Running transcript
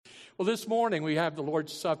Well, this morning we have the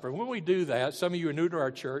Lord's Supper. When we do that, some of you are new to our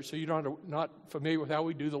church, so you're not familiar with how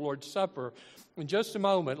we do the Lord's Supper. In just a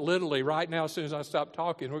moment, literally right now, as soon as I stop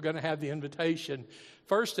talking, we're going to have the invitation.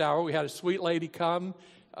 First hour, we had a sweet lady come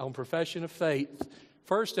on profession of faith.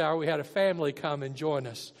 First hour, we had a family come and join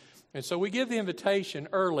us. And so we give the invitation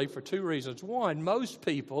early for two reasons. One, most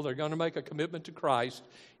people that are going to make a commitment to Christ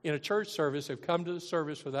in a church service have come to the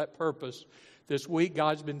service for that purpose. This week,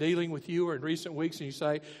 God's been dealing with you, or in recent weeks, and you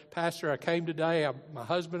say, Pastor, I came today, my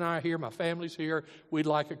husband and I are here, my family's here, we'd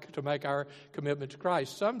like to make our commitment to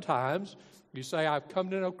Christ. Sometimes you say, I've come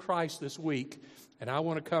to know Christ this week, and I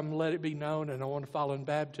want to come let it be known, and I want to follow in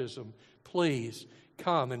baptism. Please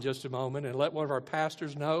come in just a moment and let one of our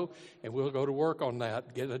pastors know, and we'll go to work on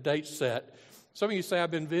that, get a date set. Some of you say,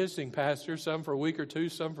 I've been visiting, Pastor, some for a week or two,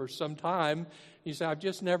 some for some time. You say, I've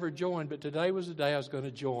just never joined, but today was the day I was going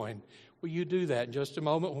to join. Will you do that in just a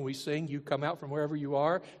moment when we sing? You come out from wherever you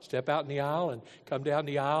are, step out in the aisle and come down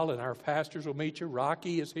the aisle, and our pastors will meet you.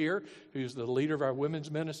 Rocky is here, who's the leader of our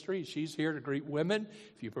women's ministry. She's here to greet women.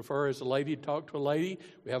 If you prefer as a lady to talk to a lady,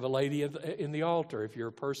 we have a lady in the altar. If you're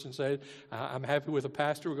a person saying, I'm happy with a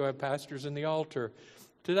pastor, we're going to have pastors in the altar.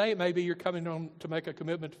 Today, it may be you're coming on to make a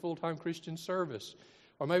commitment to full-time Christian service.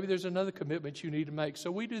 Or maybe there's another commitment you need to make.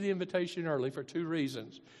 So we do the invitation early for two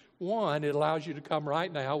reasons. One, it allows you to come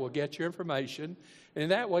right now. We'll get your information.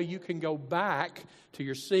 And that way you can go back to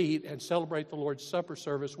your seat and celebrate the Lord's Supper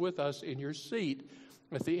service with us in your seat.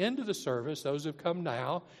 At the end of the service, those who have come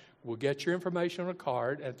now, we'll get your information on a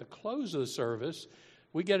card. At the close of the service,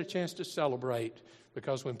 we get a chance to celebrate.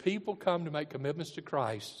 Because when people come to make commitments to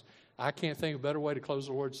Christ, I can't think of a better way to close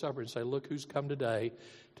the Lord's Supper and say, look who's come today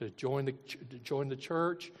to join the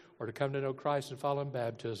church or to come to know Christ and follow in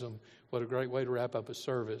baptism. What a great way to wrap up a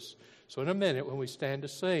service. So in a minute, when we stand to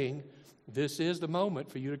sing, this is the moment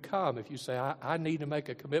for you to come. If you say, I need to make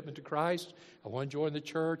a commitment to Christ, I want to join the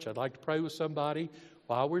church, I'd like to pray with somebody,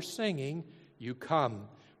 while we're singing, you come.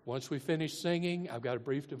 Once we finish singing, I've got a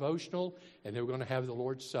brief devotional, and then we're going to have the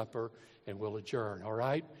Lord's Supper, and we'll adjourn, all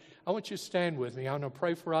right? I want you to stand with me. I'm going to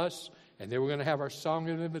pray for us, and then we're going to have our song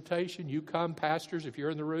of invitation. You come, pastors, if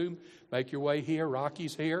you're in the room, make your way here.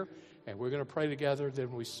 Rocky's here, and we're going to pray together.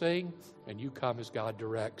 Then we sing, and you come as God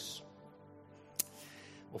directs.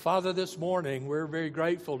 Well, Father, this morning we're very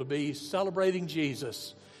grateful to be celebrating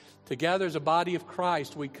Jesus. Together as a body of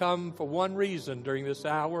Christ, we come for one reason during this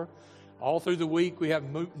hour. All through the week we have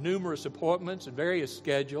numerous appointments and various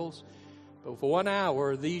schedules. But for 1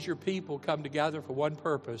 hour, these your people come together for one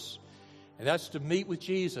purpose, and that's to meet with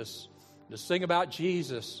Jesus, to sing about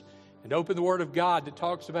Jesus, and open the Word of God that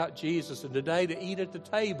talks about Jesus, and today to eat at the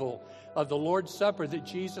table of the Lord's Supper that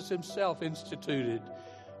Jesus himself instituted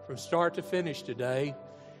from start to finish today.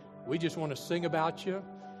 We just want to sing about you,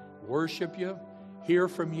 worship you, hear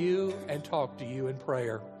from you, and talk to you in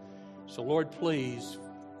prayer. So Lord, please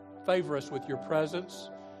favor us with your presence,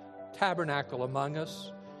 tabernacle among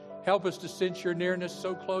us. Help us to sense your nearness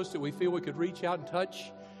so close that we feel we could reach out and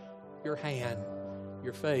touch your hand,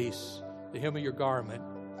 your face, the hem of your garment.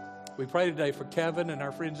 We pray today for Kevin and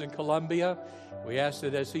our friends in Colombia. We ask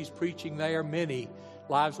that as he's preaching there, many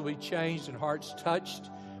lives will be changed and hearts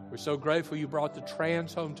touched. We're so grateful you brought the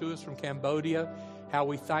trans home to us from Cambodia. How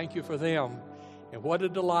we thank you for them. And what a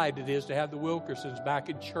delight it is to have the Wilkersons back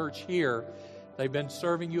in church here. They've been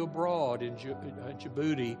serving you abroad in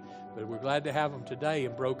Djibouti, but we're glad to have them today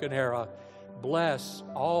in Broken Arrow. Bless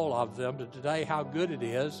all of them to today how good it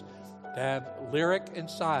is to have Lyric and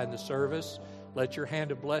Cy in the service. Let your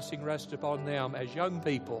hand of blessing rest upon them as young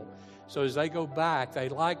people. So as they go back, they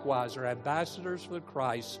likewise are ambassadors for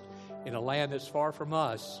Christ in a land that's far from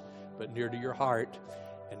us, but near to your heart.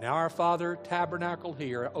 And now, our Father, tabernacle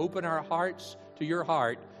here. Open our hearts to your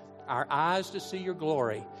heart, our eyes to see your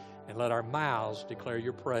glory, and let our mouths declare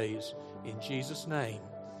your praise. In Jesus' name,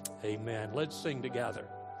 amen. Let's sing together.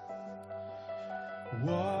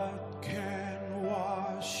 What can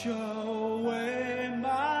wash away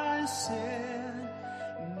my sin?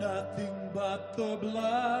 Nothing but the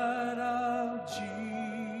blood of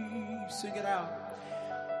Jesus. Sing it out.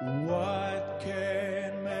 What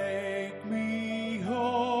can make me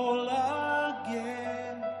whole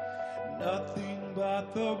again? Nothing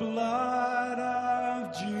but the blood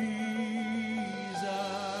of Jesus.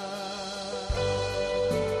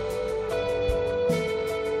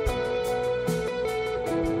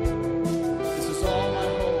 This is all my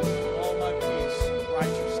hope, all my peace,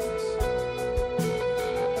 righteousness.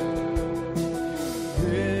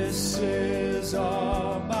 This is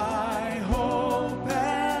all my hope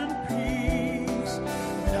and peace.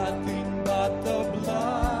 Nothing but the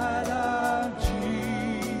blood of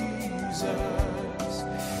Jesus.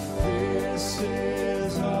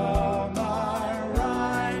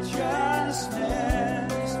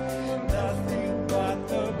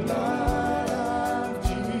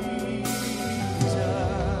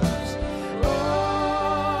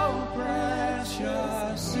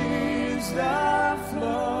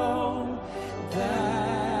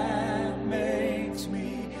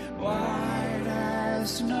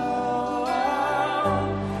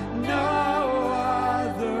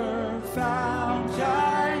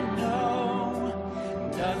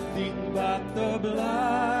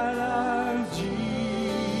 blood of Jesus.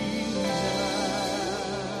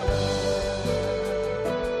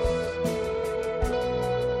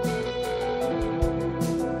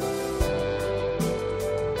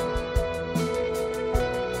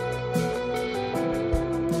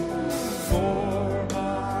 For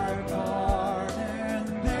my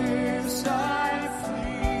pardon, this I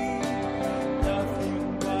plead,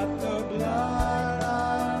 nothing but the blood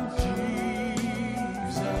of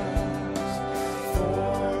Jesus.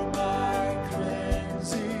 For my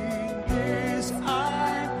cleansing, this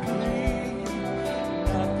I plead,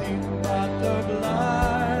 nothing but the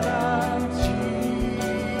blood of Jesus.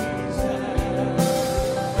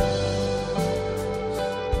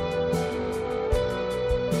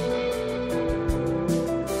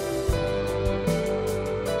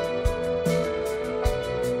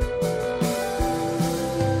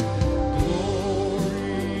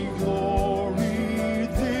 Glory, glory,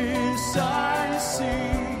 this I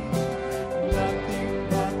see, nothing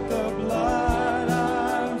but the blood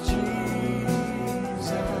of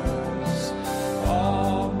Jesus.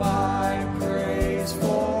 All my praise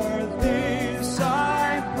for this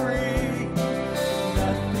I bring,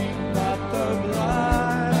 nothing but the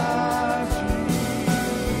blood of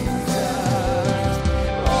Jesus.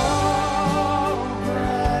 Oh,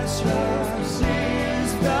 precious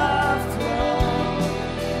is the flow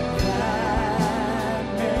that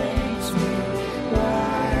makes me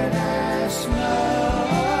white as snow.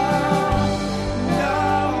 No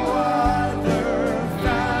other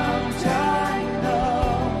fount I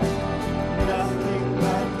know, nothing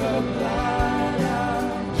but the blood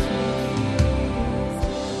of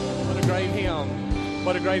Jesus. What a great hymn.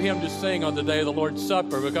 What a great hymn to sing on the day of the Lord's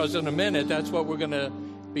Supper, because in a minute, that's what we're going to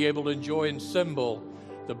be able to enjoy and symbol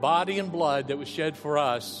the body and blood that was shed for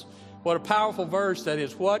us. What a powerful verse that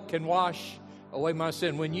is. What can wash away my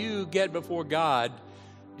sin? When you get before God,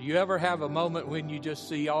 do you ever have a moment when you just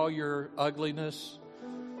see all your ugliness?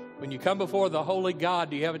 When you come before the holy God,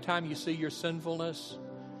 do you have a time you see your sinfulness?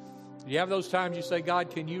 Do you have those times you say, God,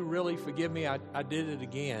 can you really forgive me? I did it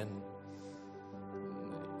again.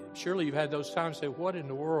 Surely you've had those times say, what in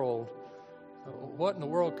the world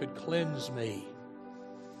could cleanse me?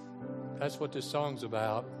 That's what this song's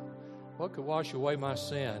about. What could wash away my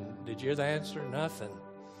sin? Did you hear the answer? Nothing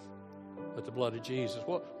but the blood of Jesus.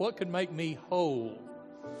 What could make me whole?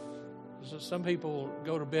 So some people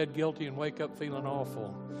go to bed guilty and wake up feeling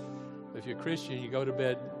awful. If you're a Christian, you go to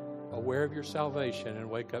bed aware of your salvation and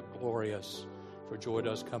wake up glorious, for joy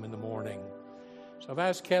does come in the morning. So I've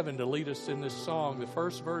asked Kevin to lead us in this song, the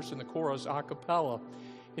first verse and the chorus a cappella.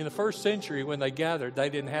 In the first century, when they gathered,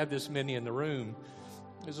 they didn't have this many in the room.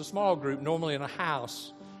 It was a small group, normally in a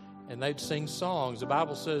house, and they'd sing songs. The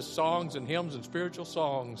Bible says songs and hymns and spiritual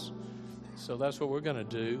songs. So that's what we're going to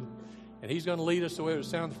do. And he's going to lead us the way it would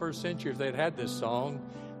sound in the first century if they'd had this song.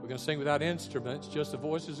 We're going to sing without instruments, just the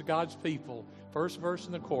voices of God's people. First verse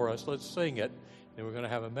and the chorus. Let's sing it. And we're going to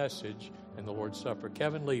have a message in the Lord's Supper.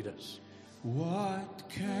 Kevin, lead us. What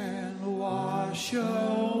can wash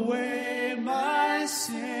away my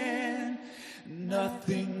sin?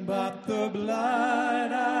 Nothing but the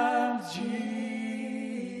blood of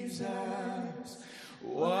Jesus.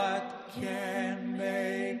 What can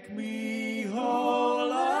make me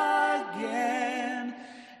whole again?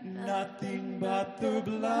 Nothing but the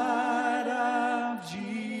blood of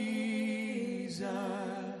Jesus.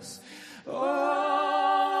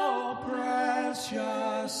 Oh,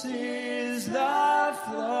 precious is the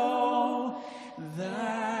flow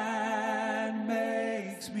that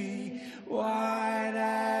makes me white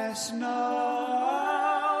as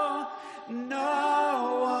snow.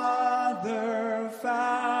 No other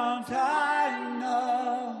fount I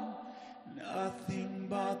know, nothing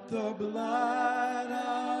but the blood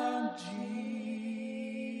of Jesus.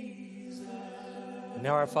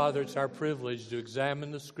 Now, our Father, it's our privilege to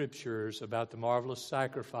examine the Scriptures about the marvelous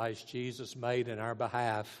sacrifice Jesus made in our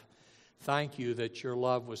behalf. Thank you that your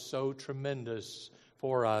love was so tremendous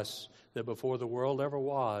for us that before the world ever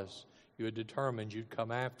was, you had determined you'd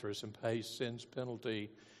come after us and pay sin's penalty.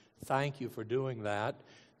 Thank you for doing that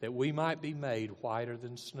we might be made whiter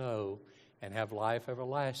than snow and have life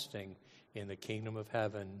everlasting in the kingdom of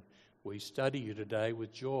heaven. We study you today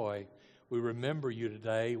with joy. We remember you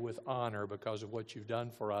today with honor because of what you've done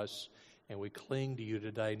for us. And we cling to you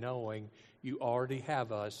today knowing you already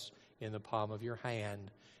have us in the palm of your hand.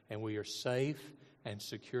 And we are safe and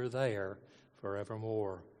secure there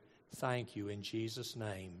forevermore. Thank you in Jesus'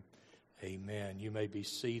 name. Amen. You may be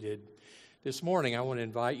seated. This morning I want to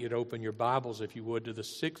invite you to open your Bibles, if you would, to the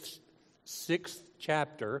sixth 6th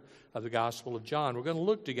chapter of the Gospel of John. We're going to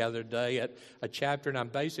look together today at a chapter, and I'm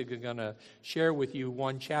basically going to share with you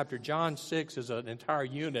one chapter. John 6 is an entire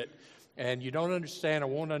unit, and you don't understand or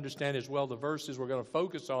won't understand as well the verses we're going to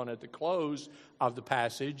focus on at the close of the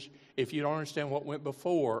passage if you don't understand what went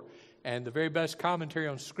before. And the very best commentary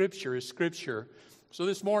on Scripture is Scripture. So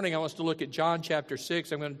this morning I want us to look at John chapter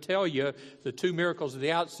 6. I'm going to tell you the two miracles at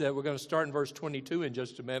the outset. We're going to start in verse 22 in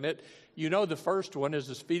just a minute. You know the first one is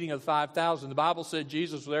the feeding of the 5,000. The Bible said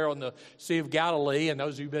Jesus was there on the Sea of Galilee, and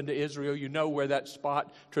those who've been to Israel, you know where that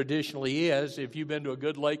spot traditionally is. If you've been to a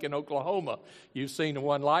good lake in Oklahoma, you've seen the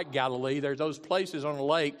one like Galilee. There's those places on the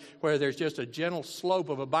lake where there's just a gentle slope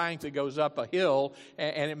of a bank that goes up a hill,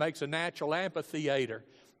 and it makes a natural amphitheater.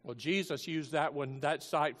 Well, Jesus used that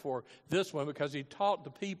site for this one because he taught the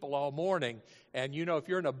people all morning. And you know, if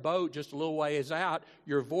you're in a boat just a little ways out,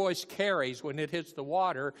 your voice carries. When it hits the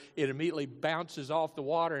water, it immediately bounces off the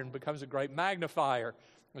water and becomes a great magnifier.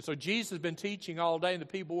 And so Jesus has been teaching all day, and the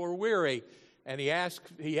people were weary. And he asked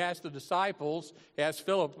the disciples, he asked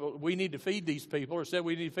Philip, we need to feed these people, or said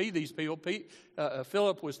we need to feed these people.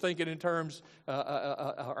 Philip was thinking in terms,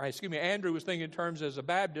 Andrew was thinking in terms as a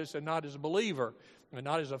Baptist and not as a believer, and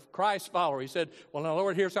not as a Christ follower. He said, well, now,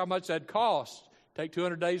 Lord, here's how much that costs. Take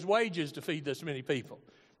 200 days' wages to feed this many people.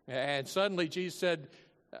 And suddenly Jesus said,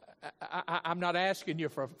 I'm not asking you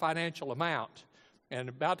for a financial amount. And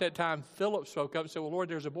about that time, Philip spoke up and said, well, Lord,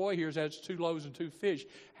 there's a boy here who has 2 loaves and 2 fish.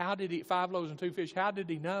 5 loaves and 2 fish. How did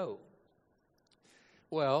he know?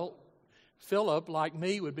 Well, Philip, like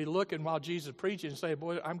me, would be looking while Jesus preaching and say,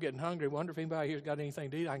 boy, I'm getting hungry. Wonder if anybody here's got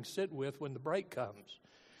anything to eat I can sit with when the break comes.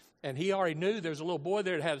 And he already knew there's a little boy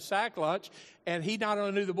there that had a sack lunch. And he not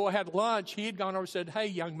only knew the boy had lunch, he had gone over and said, hey,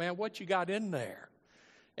 young man, what you got in there?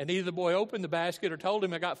 And either the boy opened the basket or told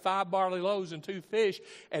him, I got 5 barley loaves and 2 fish.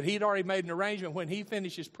 And he'd already made an arrangement. When he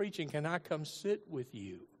finishes preaching, can I come sit with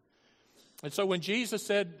you? And so when Jesus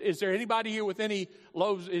said, is there anybody here with any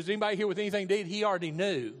loaves? Is anybody here with anything to eat? He already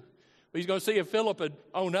knew. He's going to see if Philip would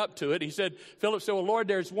own up to it. Philip said, well, Lord,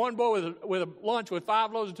 there's one boy with a lunch with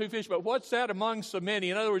 5 loaves and 2 fish, but what's that among so many?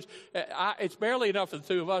 In other words, it's barely enough for the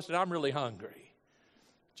 2 of us, and I'm really hungry.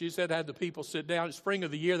 Jesus said, have the people sit down. It's spring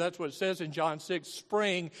of the year. That's what it says in John 6,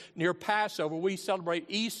 spring near Passover. We celebrate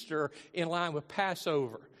Easter in line with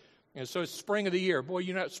Passover. And so it's spring of the year. Boy,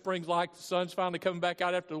 you know what spring's like. The sun's finally coming back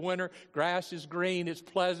out after the winter. Grass is green. It's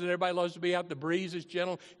pleasant. Everybody loves to be out. The breeze is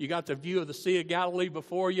gentle. You got the view of the Sea of Galilee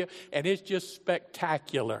before you, and it's just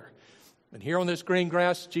spectacular. And here on this green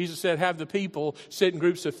grass, Jesus said, have the people sit in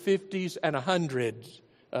groups of 50s and 100s,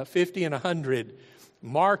 50 and 100.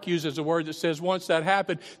 Mark uses a word that says once that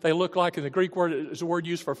happened, they look like, in the Greek word, is a word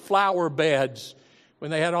used for flower beds. When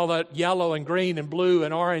they had all that yellow and green and blue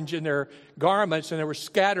and orange in their garments and they were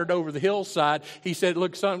scattered over the hillside, he said it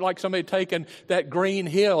looked something like somebody had taken that green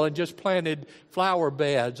hill and just planted flower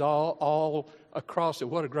beds all across it.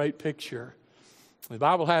 What a great picture. The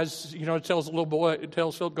Bible has, it tells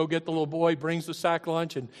Philip, go get the little boy, brings the sack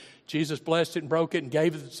lunch, and Jesus blessed it and broke it and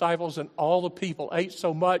gave it to the disciples, and all the people ate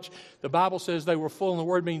so much. The Bible says they were full, and the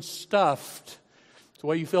word means stuffed. It's the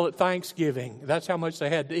way you feel at Thanksgiving. That's how much they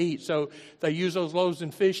had to eat. So they used those loaves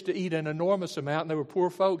and fish to eat an enormous amount, and they were poor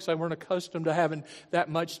folks. They weren't accustomed to having that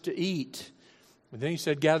much to eat. And then he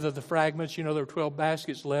said, gather the fragments. There were 12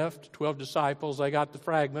 baskets left, 12 disciples. They got the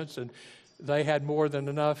fragments, and they had more than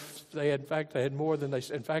enough. They had more than they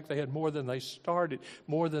started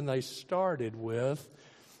with.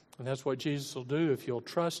 And that's what Jesus will do if you'll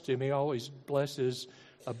trust him. He always blesses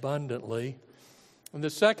abundantly. And the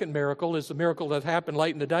second miracle is the miracle that happened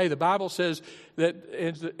late in the day. The Bible says that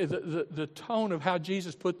the tone of how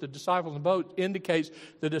Jesus put the disciples in the boat indicates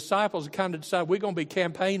the disciples kind of decide we're going to be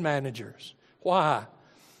campaign managers. Why?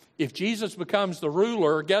 If Jesus becomes the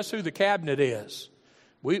ruler, guess who the cabinet is?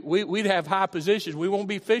 We'd have high positions. We won't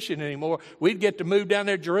be fishing anymore. We'd get to move down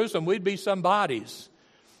there to Jerusalem. We'd be somebody's.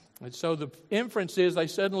 And so the inference is they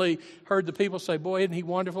suddenly heard the people say, boy, isn't he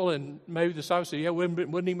wonderful? And maybe the disciples said, yeah,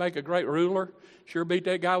 wouldn't he make a great ruler? Sure beat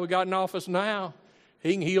that guy we got in office now.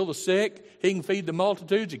 He can heal the sick. He can feed the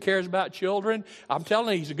multitudes. He cares about children. I'm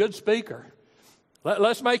telling you, he's a good speaker.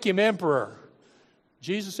 Let's make him emperor.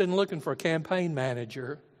 Jesus isn't looking for a campaign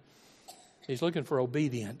manager. He's looking for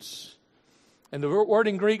obedience. And the word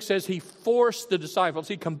in Greek says he forced the disciples.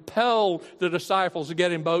 He compelled the disciples to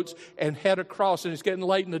get in boats and head across. And it's getting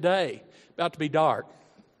late in the day, about to be dark.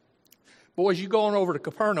 Boys, you go on over to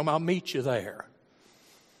Capernaum, I'll meet you there.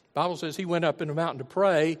 The Bible says he went up in the mountain to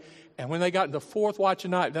pray. And when they got in the fourth watch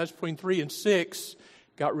of night, that's between 3 and 6,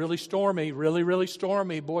 got really stormy, really, really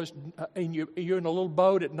stormy. Boys, and you're in a little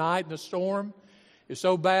boat at night in the storm. It's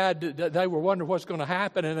so bad that they were wondering what's going to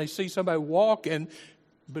happen, and they see somebody walking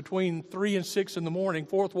between 3 and 6 in the morning,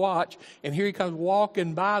 fourth watch, and here he comes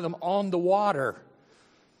walking by them on the water.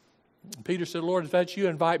 Peter said, Lord, if that's you,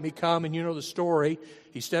 invite me, come. And you know the story.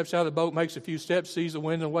 He steps out of the boat, makes a few steps, sees the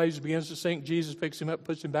wind and the waves, begins to sink. Jesus picks him up,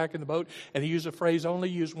 puts him back in the boat, and he used a phrase only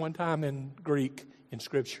used one time in Greek in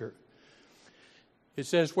Scripture. It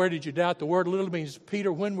says, where did you doubt? The word literally means,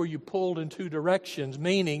 Peter, when were you pulled in two directions?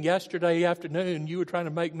 Meaning, yesterday afternoon, you were trying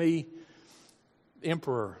to make me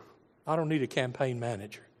emperor. I don't need a campaign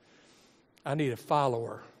manager. I need a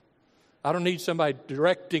follower. I don't need somebody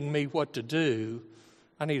directing me what to do.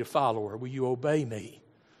 I need a follower. Will you obey me?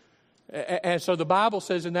 And so the Bible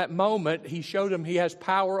says in that moment, he showed him he has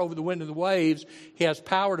power over the wind and the waves. He has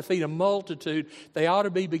power to feed a multitude. They ought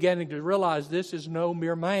to be beginning to realize this is no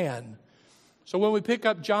mere man. So when we pick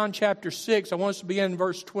up John chapter 6, I want us to begin in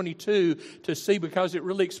verse 22 to see, because it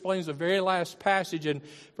really explains the very last passage in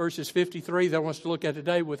verses 53 that I want us to look at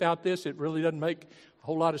today. Without this, it really doesn't make a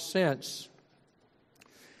whole lot of sense.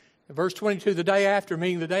 In verse 22, the day after,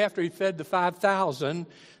 meaning the day after he fed the 5,000,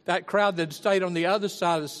 that crowd that stayed on the other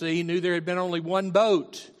side of the sea knew there had been only one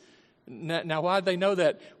boat. Now, why did they know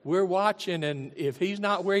that? We're watching, and if he's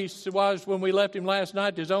not where he was when we left him last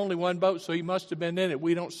night, there's only one boat, so he must have been in it.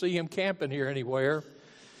 We don't see him camping here anywhere.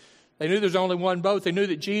 They knew there's only one boat. They knew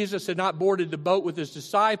that Jesus had not boarded the boat with his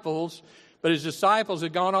disciples, but his disciples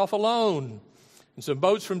had gone off alone. And some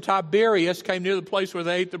boats from Tiberias came near the place where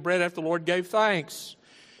they ate the bread after the Lord gave thanks.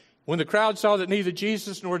 When the crowd saw that neither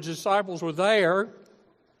Jesus nor his disciples were there,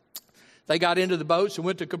 they got into the boats and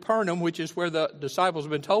went to Capernaum, which is where the disciples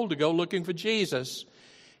had been told to go, looking for Jesus.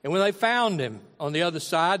 And when they found him on the other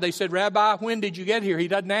side, they said, Rabbi, when did you get here? He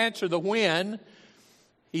doesn't answer the when.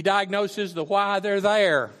 He diagnoses the why they're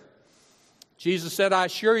there. Jesus said, I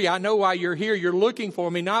assure you, I know why you're here. You're looking for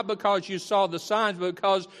me, not because you saw the signs, but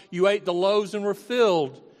because you ate the loaves and were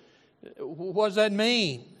filled. What does that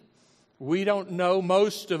mean? We don't know,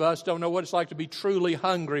 most of us don't know what it's like to be truly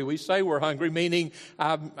hungry. We say we're hungry, meaning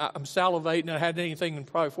I'm salivating and I hadn't anything in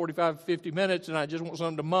probably 45, 50 minutes and I just want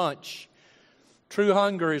something to munch. True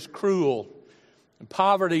hunger is cruel. And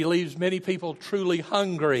poverty leaves many people truly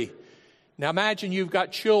hungry. Now imagine you've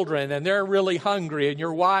got children and they're really hungry, and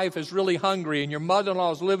your wife is really hungry, and your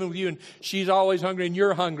mother-in-law is living with you and she's always hungry and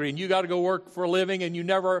you're hungry, and you got to go work for a living and you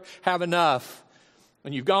never have enough.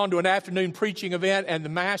 And you've gone to an afternoon preaching event, and the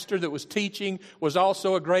master that was teaching was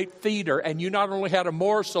also a great feeder. And you not only had a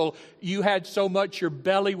morsel, you had so much your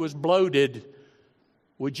belly was bloated.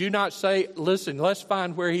 Would you not say, listen, let's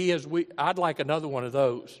find where he is. I'd like another one of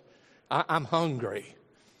those. I'm hungry.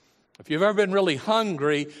 If you've ever been really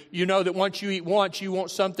hungry, you know that once you eat once, you want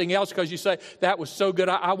something else because you say, that was so good,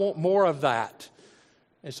 I want more of that.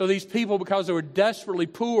 And so these people, because they were desperately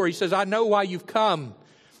poor, he says, I know why you've come.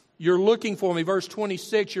 You're looking for me. Verse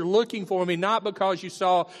 26, you're looking for me not because you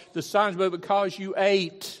saw the signs, but because you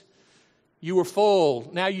ate. You were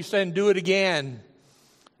full. Now you saying, do it again.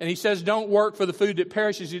 And he says, don't work for the food that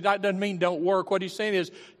perishes. That doesn't mean don't work. What he's saying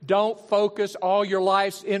is, don't focus all your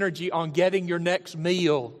life's energy on getting your next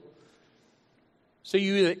meal. So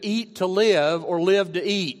you either eat to live or live to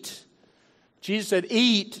eat. Jesus said,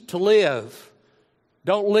 eat to live.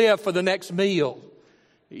 Don't live for the next meal.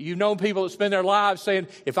 You've known people that spend their lives saying,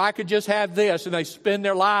 if I could just have this, and they spend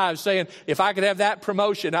their lives saying, if I could have that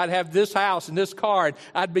promotion, I'd have this house and this car, and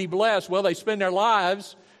I'd be blessed. Well, they spend their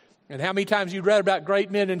lives, and how many times you've read about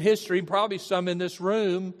great men in history, probably some in this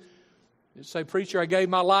room, that say, preacher, I gave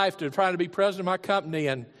my life to trying to be president of my company,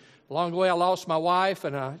 and along the way I lost my wife,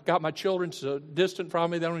 and I got my children so distant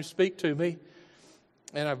from me, they don't even speak to me.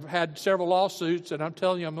 And I've had several lawsuits, and I'm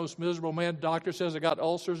telling you, I'm the most miserable man. The doctor says I got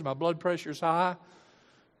ulcers, and my blood pressure's high.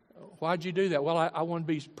 Why'd you do that? Well, I want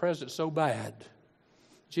to be president so bad.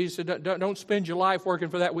 Jesus said, don't spend your life working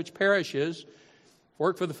for that which perishes.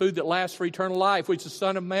 Work for the food that lasts for eternal life, which the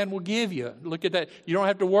Son of Man will give you. Look at that. You don't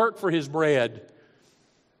have to work for his bread.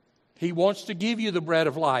 He wants to give you the bread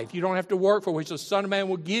of life. You don't have to work for which the Son of Man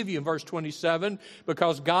will give you in verse 27,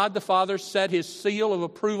 because God the Father set his seal of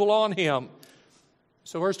approval on him.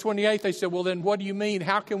 So verse 28, they said, well, then what do you mean?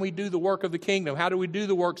 How can we do the work of the kingdom? How do we do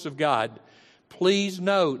the works of God? Please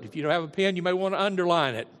note, if you don't have a pen, you may want to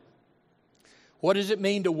underline it. What does it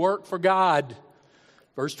mean to work for God?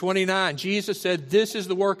 Verse 29, Jesus said, this is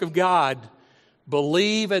the work of God.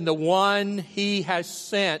 Believe in the one he has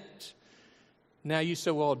sent. Now you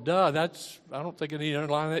say, well, I don't think I need to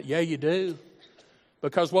underline that. Yeah, you do.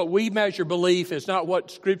 Because what we measure belief is not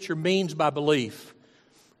what Scripture means by belief.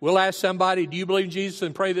 We'll ask somebody, do you believe in Jesus?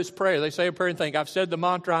 And pray this prayer. They say a prayer and think, I've said the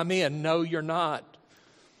mantra, I'm in. No, you're not.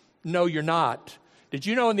 No, you're not. Did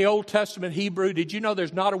you know in the Old Testament Hebrew, did you know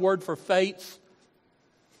there's not a word for faith?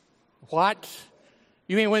 What?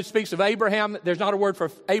 You mean when it speaks of Abraham, there's not a word for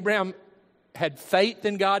Abraham had faith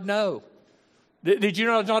in God? No. Did you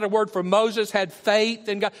know there's not a word for Moses had faith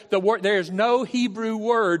in God? There is no Hebrew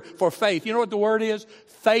word for faith. You know what the word is?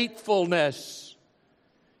 Faithfulness.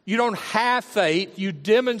 You don't have faith, you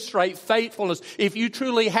demonstrate faithfulness. If you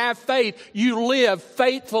truly have faith, you live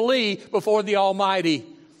faithfully before the Almighty.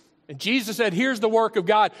 And Jesus said, here's the work of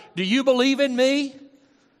God. Do you believe in me?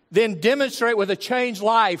 Then demonstrate with a changed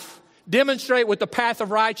life. Demonstrate with the path of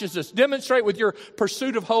righteousness. Demonstrate with your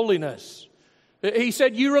pursuit of holiness. He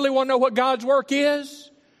said, you really want to know what God's work is?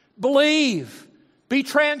 Believe. Be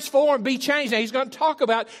transformed. Be changed. Now, he's going to talk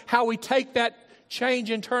about how we take that change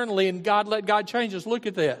internally and let God change us. Look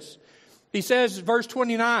at this. He says, verse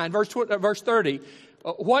 29, verse 30,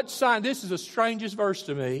 what sign, this is the strangest verse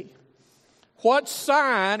to me. What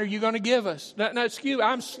sign are you going to give us? Now excuse me,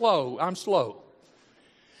 I'm slow.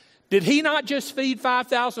 Did he not just feed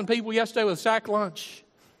 5,000 people yesterday with a sack lunch?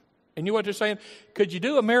 And you know what they're saying? Could you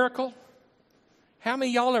do a miracle? How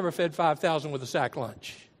many of y'all ever fed 5,000 with a sack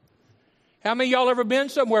lunch? How many of y'all ever been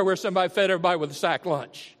somewhere where somebody fed everybody with a sack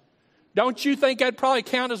lunch? Don't you think that'd probably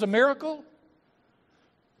count as a miracle?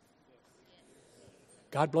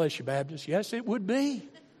 God bless you, Baptist. Yes, it would be.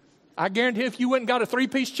 I guarantee if you went and got a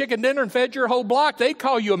 3-piece chicken dinner and fed your whole block, they'd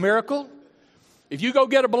call you a miracle. If you go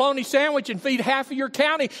get a bologna sandwich and feed half of your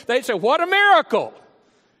county, they'd say, what a miracle.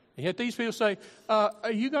 And yet these people say,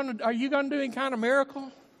 are you going to do any kind of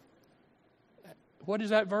miracle? What is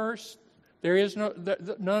that verse? There is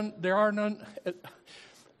none, there are none.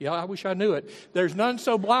 Yeah, I wish I knew it. There's none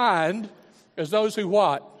so blind as those who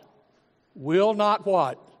what? Will not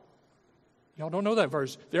what? Y'all don't know that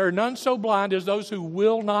verse. There are none so blind as those who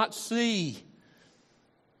will not see.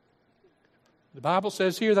 The Bible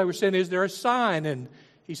says here, they were saying, is there a sign? And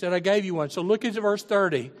he said, I gave you one. So look at verse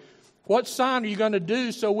 30. What sign are you going to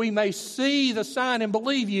do so we may see the sign and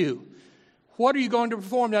believe you? What are you going to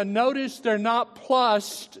perform? Now notice they're not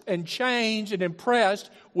plussed and changed and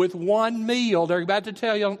impressed with one meal. They're about to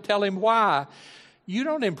tell him why. You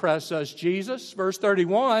don't impress us, Jesus. Verse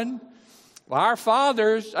 31. Well, our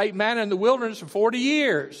fathers ate manna in the wilderness for 40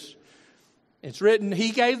 years. It's written,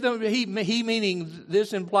 he gave them, he meaning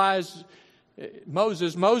this implies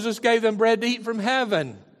Moses. Moses gave them bread to eat from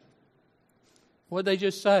heaven. What'd they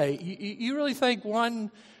just say? You really think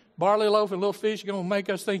one barley loaf and a little fish are going to make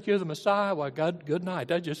us think you're the Messiah? Well, God, good night.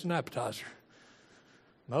 That's just an appetizer.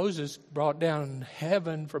 Moses brought down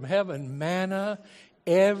from heaven manna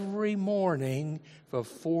every morning for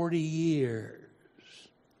 40 years.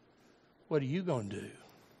 What are you going to do?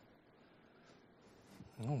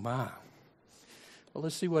 Oh, my. Well,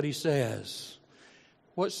 let's see what he says.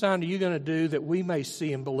 What sign are you going to do that we may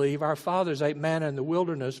see and believe? Our fathers ate manna in the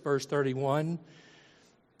wilderness, verse 31.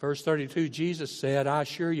 Verse 32, Jesus said, I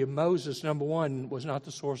assure you, Moses, number one, was not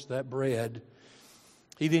the source of that bread.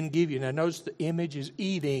 He didn't give you. Now, notice the image is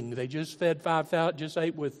eating. They just fed 5,000, just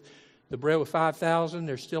ate with the bread with 5,000.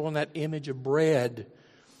 They're still on that image of bread.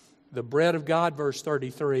 The bread of God, verse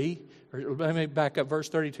 33. Let me back up, verse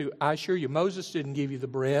 32. I assure you, Moses didn't give you the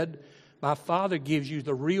bread. My Father gives you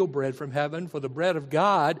the real bread from heaven, for the bread of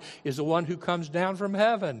God is the one who comes down from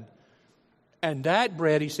heaven. And that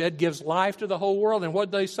bread, he said, gives life to the whole world. And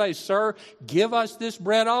what did they say? Sir, give us this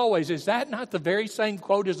bread always. Is that not the very same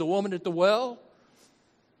quote as the woman at the well?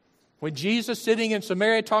 When Jesus sitting in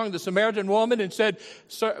Samaria talking to the Samaritan woman and said,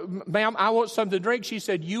 Sir, ma'am, I want something to drink. She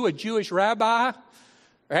said, you, a Jewish rabbi, are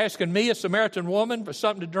asking me, a Samaritan woman, for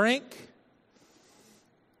something to drink?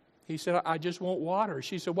 He said, I just want water.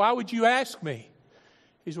 She said, why would you ask me?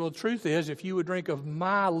 He said, well, the truth is, if you would drink of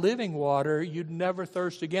my living water, you'd never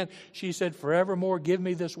thirst again. She said, forevermore, give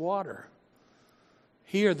me this water.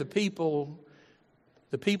 Here, the people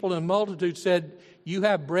in the multitude said, you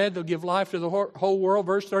have bread that'll give life to the whole world.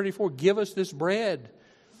 Verse 34, give us this bread.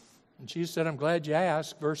 And she said, I'm glad you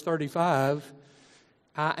asked. Verse 35,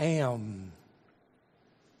 I am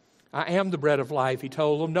the bread of life, he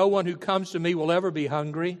told them. No one who comes to me will ever be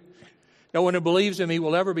hungry. No one who believes in me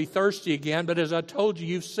will ever be thirsty again. But as I told you,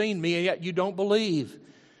 you've seen me, and yet you don't believe.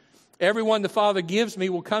 Everyone the Father gives me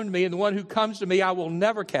will come to me, and the one who comes to me I will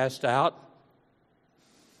never cast out.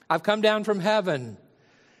 I've come down from heaven,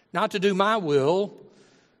 not to do my will,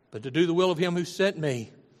 but to do the will of him who sent me.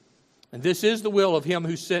 And this is the will of him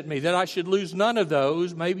who sent me, that I should lose none of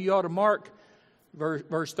those. Maybe you ought to mark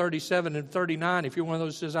verse 37 and 39. If you're one of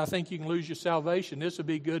those who says, I think you can lose your salvation, this would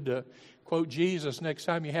be good to quote Jesus next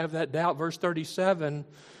time you have that doubt. Verse 37,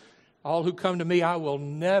 all who come to me I will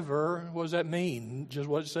never, what does that mean? Just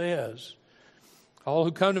what it says. All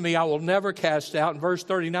who come to me I will never cast out. In verse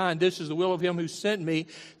 39, this is the will of him who sent me,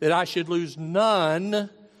 that I should lose none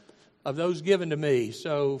of those given to me.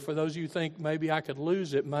 So for those of you who think maybe I could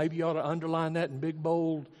lose it, maybe you ought to underline that in big,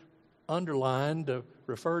 bold underline to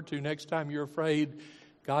refer to next time you're afraid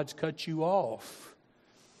God's cut you off.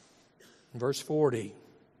 In verse 40,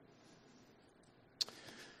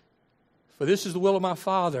 for this is the will of my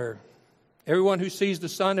Father. Everyone who sees the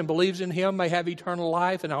Son and believes in him may have eternal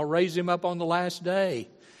life, and I'll raise him up on the last day.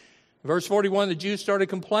 Verse 41, the Jews started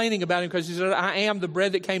complaining about him because he said, I am the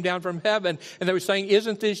bread that came down from heaven. And they were saying,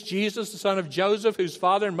 isn't this Jesus, the son of Joseph, whose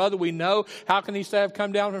father and mother we know? How can he say I've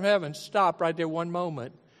come down from heaven? Stop right there one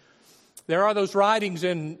moment. There are those writings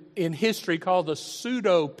in history called the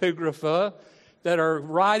pseudepigrapha that are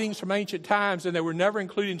writings from ancient times, and they were never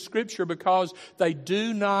included in Scripture because they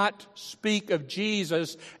do not speak of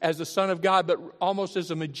Jesus as the Son of God, but almost as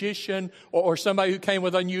a magician or somebody who came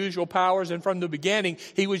with unusual powers. And from the beginning,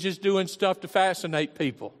 he was just doing stuff to fascinate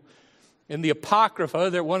people. In the Apocrypha,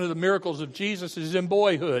 that one of the miracles of Jesus is in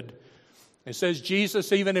boyhood. It says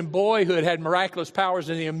Jesus, even in boyhood, had miraculous powers,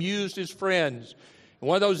 and he amused his friends. And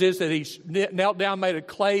one of those is that he knelt down, made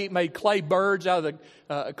clay birds out of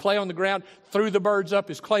the clay on the ground, threw the birds up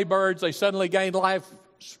as clay birds. They suddenly gained life,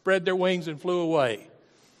 spread their wings, and flew away.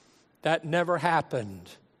 That never happened.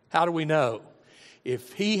 How do we know?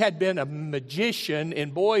 If he had been a magician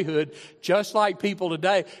in boyhood, just like people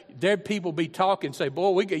today, there'd people be talking, say,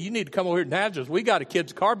 boy, you need to come over here to Nazareth. We got a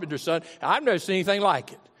kid's carpenter's son. I've never seen anything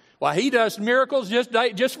like it. Well, he does miracles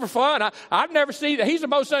just for fun. I've never seen it. He's the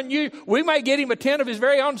most unusual. We may get him a tent of his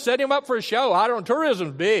very own, set him up for a show. I don't know.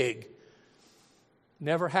 Tourism's big.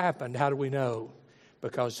 Never happened. How do we know?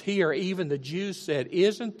 Because here, even the Jews said,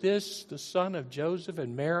 isn't this the son of Joseph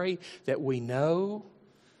and Mary that we know?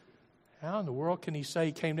 How in the world can he say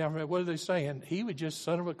he came down from, what are they saying? He was just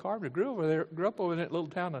son of a carpenter, grew up over in that little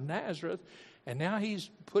town of Nazareth, and now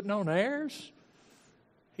he's putting on airs?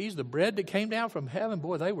 He's the bread that came down from heaven.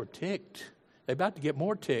 Boy, they were ticked. They're about to get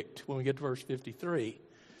more ticked when we get to verse 53.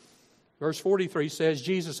 Verse 43 says,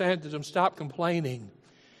 Jesus answered them, stop complaining.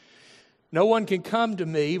 No one can come to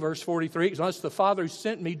me, verse 43, unless the Father who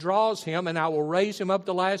sent me draws him, and I will raise him up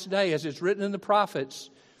the last day, as it's written in the prophets.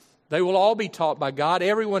 They will all be taught by God.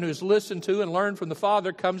 Everyone who has listened to and learned from the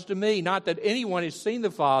Father comes to me. Not that anyone has seen the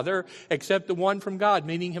Father except the one from God,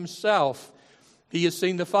 meaning himself. He has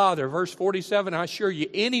seen the Father. Verse 47, I assure you,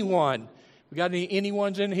 anyone. We got any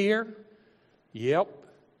anyones in here? Yep.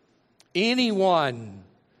 Anyone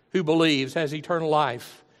who believes has eternal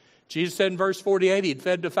life. Jesus said in verse 48, he'd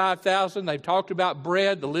fed to 5,000. They've talked about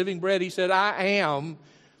bread, the living bread. He said, I am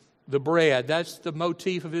the bread. That's the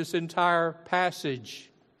motif of this entire passage.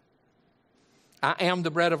 I am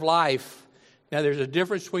the bread of life. Now, there's a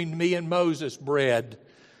difference between me and Moses' bread.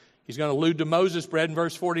 He's going to allude to Moses' bread in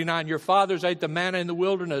verse 49. Your fathers ate the manna in the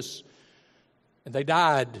wilderness, and they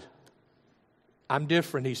died. I'm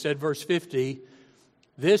different, he said, verse 50.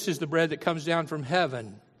 This is the bread that comes down from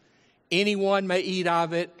heaven. Anyone may eat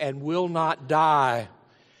of it and will not die.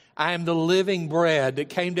 I am the living bread that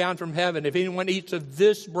came down from heaven. If anyone eats of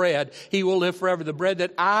this bread, he will live forever. The bread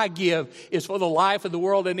that I give is for the life of the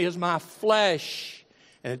world and is my flesh.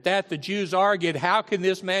 And at that, the Jews argued, how can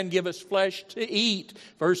this man give us flesh to eat?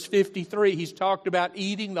 Verse 53, he's talked about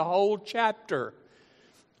eating the whole chapter.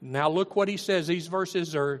 Now look what he says. These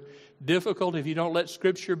verses are difficult if you don't let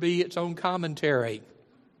Scripture be its own commentary.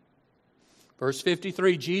 Verse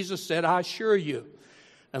 53, Jesus said, I assure you,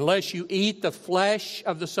 unless you eat the flesh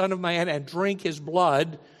of the Son of Man and drink his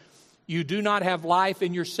blood, you do not have life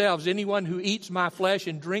in yourselves. Anyone who eats my flesh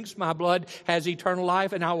and drinks my blood has eternal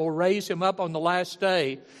life, and I will raise him up on the last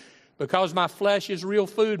day. Because my flesh is real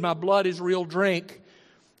food, my blood is real drink.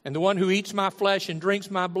 And the one who eats my flesh and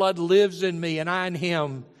drinks my blood lives in me, and I in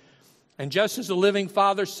him. And just as the living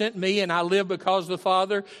Father sent me, and I live because of the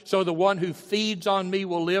Father, so the one who feeds on me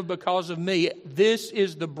will live because of me. This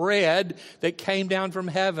is the bread that came down from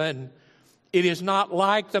heaven. It is not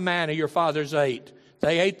like the manna your fathers ate.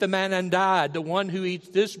 They ate the manna and died. The one who eats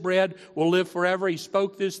this bread will live forever. He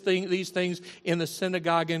spoke these things in the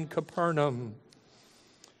synagogue in Capernaum.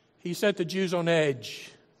 He set the Jews on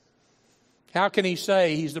edge. How can he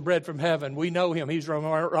say he's the bread from heaven? We know him. He's right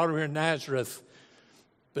over here in Nazareth.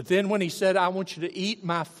 But then when he said, I want you to eat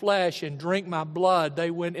my flesh and drink my blood, they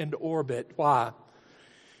went into orbit. Why?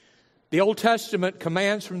 The Old Testament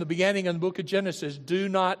commands from the beginning in the book of Genesis, do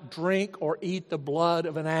not drink or eat the blood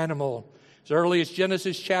of an animal. As early as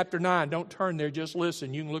Genesis chapter 9. Don't turn there, just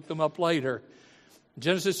listen. You can look them up later.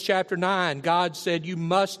 Genesis chapter 9, God said, you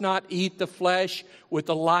must not eat the flesh with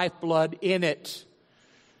the lifeblood in it.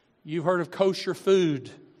 You've heard of kosher food.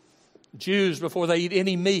 Jews, before they eat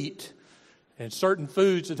any meat and certain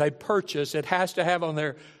foods that they purchase, it has to have on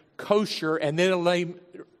their kosher, and then it'll be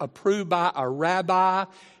approved by a rabbi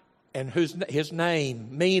and his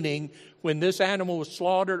name, meaning when this animal was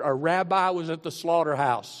slaughtered, a rabbi was at the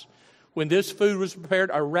slaughterhouse. When this food was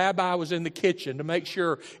prepared, a rabbi was in the kitchen to make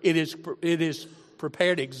sure it is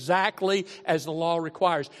prepared exactly as the law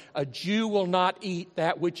requires. A Jew will not eat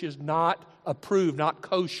that which is not approved, not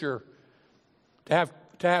kosher. To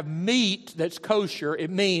have meat that's kosher,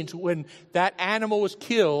 it means when that animal was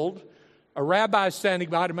killed, a rabbi is standing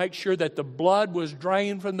by to make sure that the blood was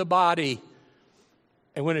drained from the body.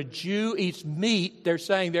 And when a Jew eats meat, they're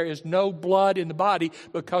saying there is no blood in the body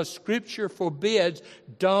because Scripture forbids,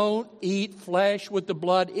 don't eat flesh with the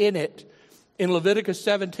blood in it. In Leviticus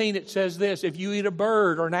 17, it says this: if you eat a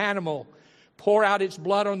bird or an animal, pour out its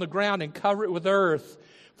blood on the ground and cover it with earth.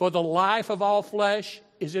 For the life of all flesh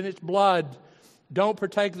is in its blood. Don't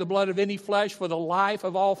partake of the blood of any flesh, for the life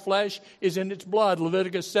of all flesh is in its blood.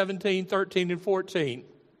 Leviticus 17, 13, and 14.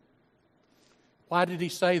 Why did he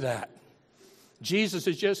say that? Jesus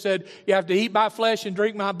has just said, you have to eat my flesh and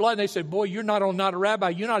drink my blood. And they said, boy, you're not a rabbi.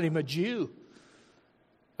 You're not even a Jew.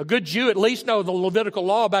 A good Jew at least knows the Levitical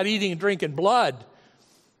law about eating and drinking blood.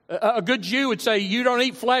 A good Jew would say, you don't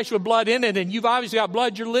eat flesh with blood in it, and you've obviously got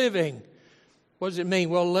blood, you're living. What does it mean?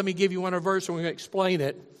 Well, let me give you one verse and we're going to explain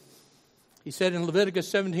it. He said in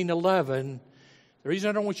Leviticus 17:11, the reason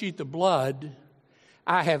I don't want you to eat the blood,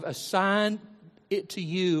 I have assigned it to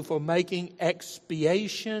you for making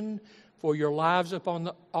expiation for your lives upon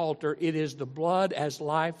the altar. It is the blood as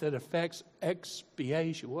life that affects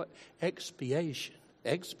expiation. What? Expiation.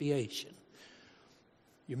 Expiation.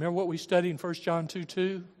 You remember what we studied in 1 John 2:2?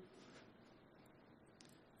 The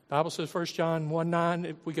Bible says 1 John 1:9,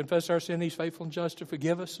 if we confess our sin, He's faithful and just to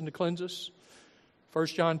forgive us and to cleanse us. 1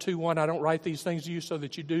 John 2:1, I don't write these things to you so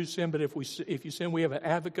that you do sin, but if you sin, we have an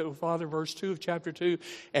advocate with Father, verse 2 of chapter 2,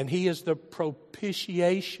 and He is the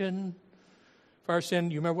propitiation for our sin.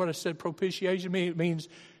 You remember what I said propitiation means? It means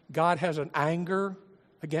God has an anger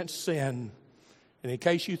against sin. And in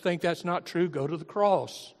case you think that's not true, go to the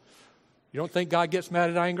cross. You don't think God gets mad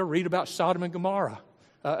at anger? Read about Sodom and Gomorrah.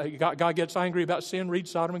 God gets angry about sin? Read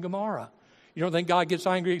Sodom and Gomorrah. You don't think God gets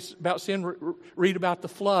angry about sin? Read about the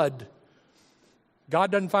flood. God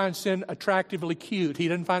doesn't find sin attractively cute. He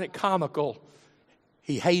doesn't find it comical.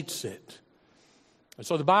 He hates it. And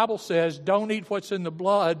so the Bible says, don't eat what's in the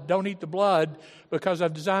blood. Don't eat the blood because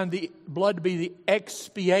I've designed the blood to be the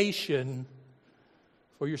expiation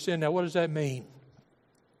for your sin. Now, what does that mean?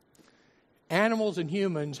 Animals and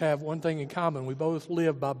humans have one thing in common. We both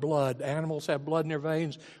live by blood. Animals have blood in their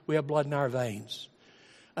veins. We have blood in our veins.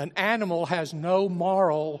 An animal has no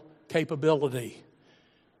moral capability.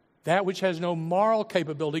 That which has no moral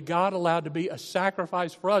capability, God allowed to be a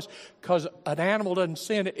sacrifice for us because an animal doesn't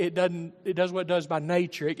sin. It does what it does by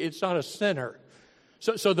nature. It's not a sinner.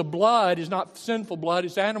 So the blood is not sinful blood.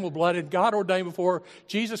 It's animal blood. And God ordained before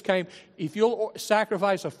Jesus came, if you'll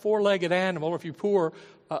sacrifice a four-legged animal, or if you pour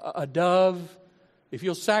a dove, if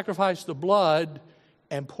you'll sacrifice the blood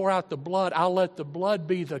and pour out the blood, I'll let the blood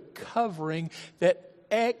be the covering that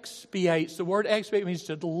expiates. The word expiate means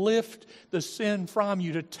to lift the sin from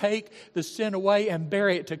you, to take the sin away and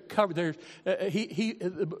bury it, to cover. The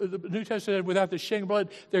New Testament said, without the shedding of blood,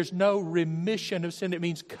 there's no remission of sin. It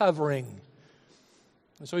means covering.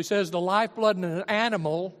 And so he says the lifeblood in an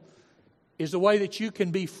animal is the way that you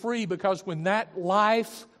can be free, because when that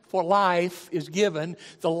life for life is given,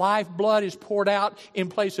 the lifeblood is poured out in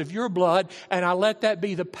place of your blood, and I let that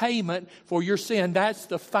be the payment for your sin. That's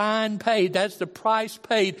the fine paid. That's the price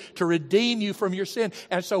paid to redeem you from your sin.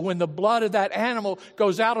 And so when the blood of that animal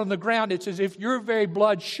goes out on the ground, it's as if your very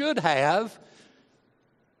blood should have,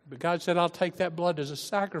 but God said, I'll take that blood as a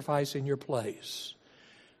sacrifice in your place.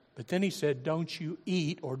 But then He said, don't you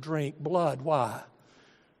eat or drink blood. Why?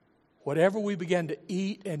 Whatever we begin to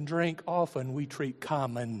eat and drink often, we treat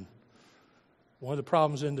common. One of the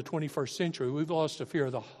problems in the 21st century, we've lost a fear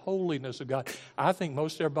of the holiness of God. I think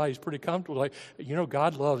most everybody's pretty comfortable. Like,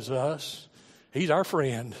 God loves us. He's our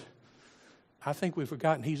friend. I think we've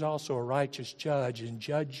forgotten He's also a righteous judge, and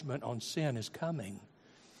judgment on sin is coming.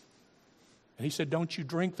 And He said, don't you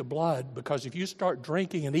drink the blood, because if you start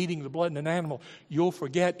drinking and eating the blood in an animal, you'll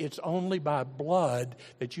forget it's only by blood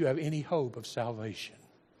that you have any hope of salvation.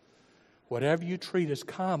 Whatever you treat as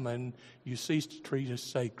common, you cease to treat as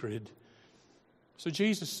sacred. So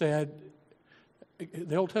Jesus said,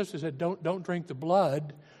 the Old Testament said, don't drink the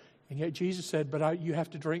blood. And yet Jesus said, but you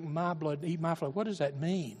have to drink my blood and eat my flesh. What does that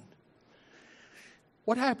mean?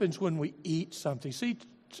 What happens when we eat something? See,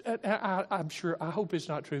 I hope it's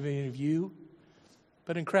not true of any of you.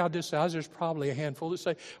 But in a crowd this size, there's probably a handful that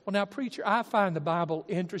say, well, now, preacher, I find the Bible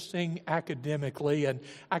interesting academically, and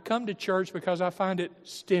I come to church because I find it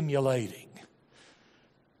stimulating.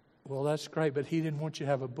 Well, that's great, but he didn't want you to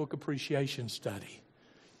have a book appreciation study.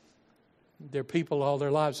 There are people all their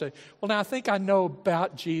lives say, well, now I think I know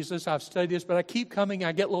about Jesus. I've studied this, but I keep coming.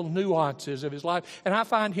 I get little nuances of his life, and I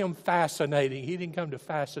find him fascinating. He didn't come to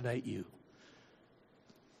fascinate you.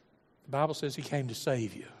 The Bible says he came to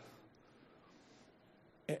save you.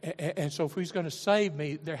 And so if he's going to save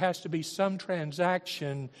me, there has to be some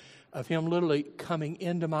transaction of him literally coming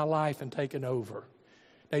into my life and taking over.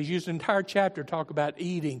 Now, he's used an entire chapter to talk about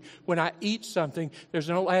eating. When I eat something, there's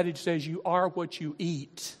an old adage that says, you are what you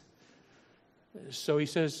eat. So he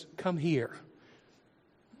says, come here.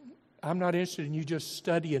 I'm not interested in you just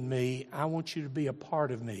studying me. I want you to be a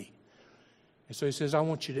part of me. And so he says, I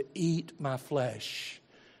want you to eat my flesh.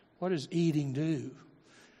 What does eating do?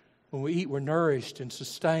 When we eat, we're nourished and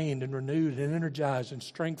sustained and renewed and energized and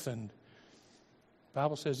strengthened. The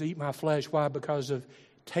Bible says, eat my flesh. Why? Because of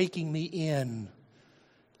taking me in,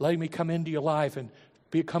 letting me come into your life and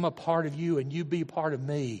become a part of you and you be a part of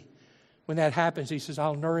me. When that happens, he says,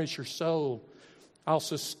 I'll nourish your soul. I'll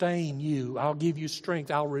sustain you. I'll give you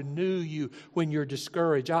strength. I'll renew you when you're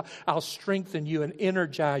discouraged. I'll strengthen you and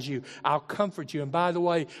energize you. I'll comfort you. And by the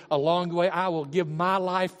way, along the way, I will give my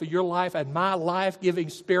life for your life, and my life-giving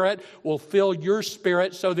spirit will fill your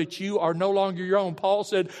spirit so that you are no longer your own. Paul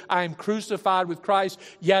said, I am crucified with Christ,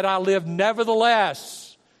 yet I live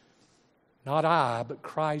nevertheless. Not I, but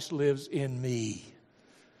Christ lives in me.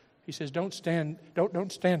 He says, don't stand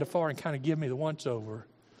afar and kind of give me the once-over.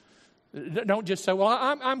 Don't just say, well,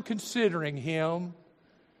 I'm considering him.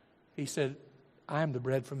 He said, I am the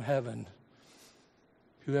bread from heaven.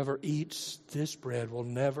 Whoever eats this bread will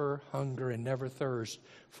never hunger and never thirst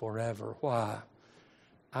forever. Why?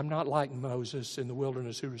 I'm not like Moses in the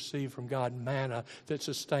wilderness who received from God manna that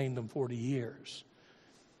sustained them 40 years.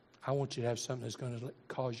 I want you to have something that's going to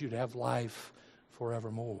cause you to have life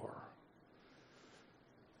forevermore.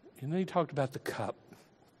 And then he talked about the cup.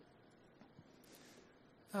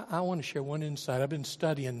 I want to share one insight. I've been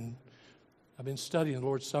studying the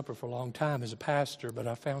Lord's Supper for a long time as a pastor, but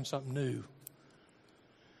I found something new.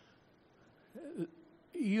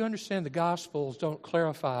 You understand the Gospels don't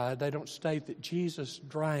clarify, they don't state that Jesus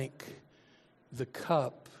drank the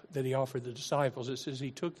cup that he offered the disciples. It says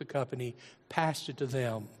he took the cup and he passed it to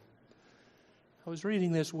them. I was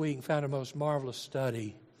reading this week and found a most marvelous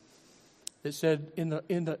study that said in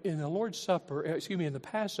the Lord's Supper, in the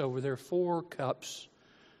Passover, there are 4 cups.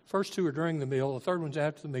 First 2 are during the meal. The third one's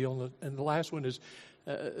after the meal. And the last one is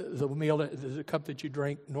the cup that you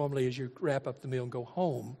drink normally as you wrap up the meal and go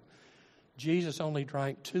home. Jesus only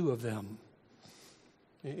drank 2 of them.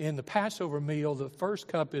 In the Passover meal, the first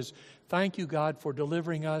cup is, thank you, God, for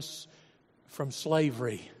delivering us from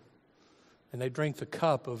slavery. And they drink the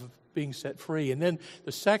cup of being set free. And then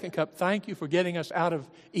the second cup, thank you for getting us out of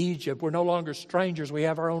Egypt. We're no longer strangers. We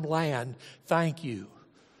have our own land. Thank you.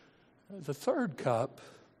 The third cup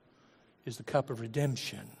is the cup of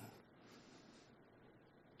redemption.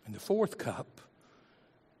 And the fourth cup,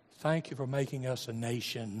 thank you for making us a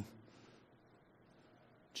nation.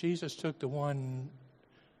 Jesus took the one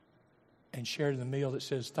and shared in the meal that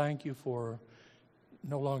says, thank you for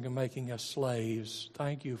no longer making us slaves.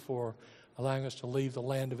 Thank you for allowing us to leave the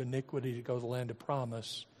land of iniquity to go to the land of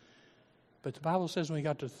promise. But the Bible says when we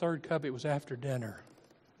got to the third cup, it was after dinner.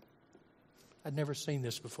 I'd never seen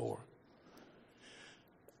this before.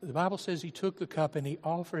 The Bible says he took the cup and he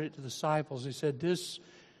offered it to the disciples. He said, this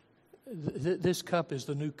cup is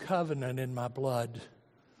the new covenant in my blood.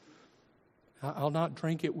 I'll not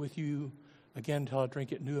drink it with you again until I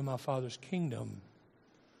drink it new in my Father's kingdom.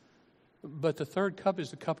 But the third cup is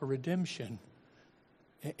the cup of redemption.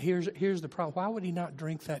 Here's the problem. Why would he not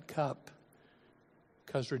drink that cup?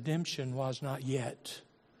 Because redemption was not yet.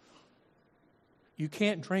 You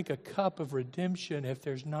can't drink a cup of redemption if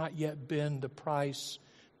there's not yet been the price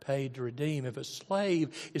paid to redeem. If a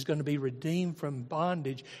slave is going to be redeemed from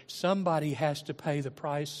bondage, somebody has to pay the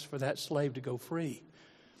price for that slave to go free.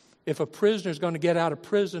 If a prisoner is going to get out of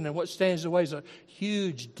prison and what stands in the way is a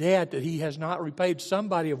huge debt that he has not repaid,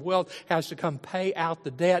 somebody of wealth has to come pay out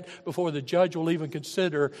the debt before the judge will even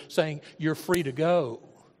consider saying, you're free to go.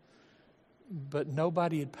 But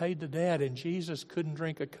nobody had paid the debt, and Jesus couldn't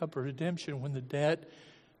drink a cup of redemption when the debt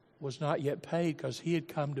was not yet paid because he had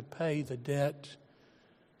come to pay the debt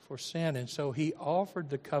for sin. And so he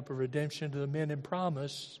offered the cup of redemption to the men in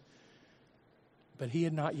promise, but he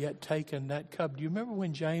had not yet taken that cup. Do you remember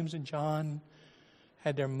when James and John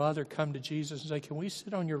had their mother come to Jesus and say, can we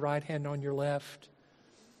sit on your right hand and on your left?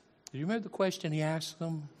 Do you remember the question he asked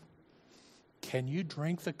them? Can you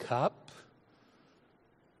drink the cup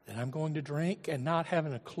that I'm going to drink? And not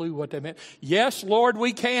having a clue what they meant. Yes, Lord,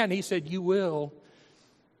 we can. He said, you will.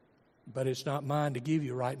 But it's not mine to give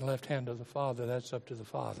you right and left hand of the Father. That's up to the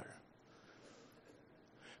Father.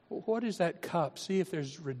 Well, what is that cup? See, if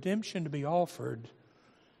there's redemption to be offered,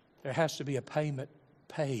 there has to be a payment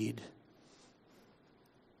paid.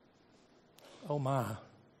 Oh my.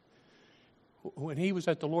 When he was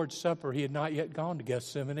at the Lord's Supper, he had not yet gone to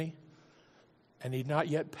Gethsemane. And he'd not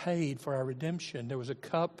yet paid for our redemption. There was a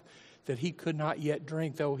cup that he could not yet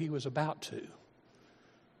drink, though he was about to.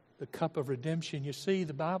 The cup of redemption. You see,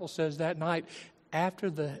 the Bible says that night after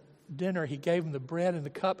the dinner, he gave them the bread and the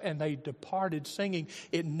cup, and they departed singing.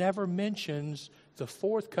 It never mentions the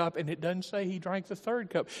fourth cup, and it doesn't say he drank the third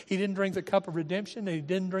cup. He didn't drink the cup of redemption, and he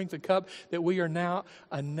didn't drink the cup that we are now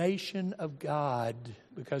a nation of God,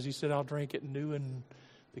 because he said, I'll drink it new in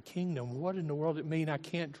the kingdom. What in the world does it mean I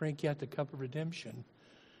can't drink yet the cup of redemption?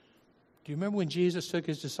 Do you remember when Jesus took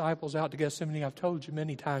his disciples out to Gethsemane? I've told you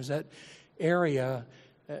many times that area.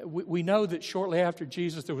 We know that shortly after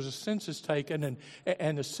Jesus there was a census taken,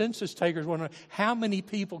 and the census takers wanted to know how many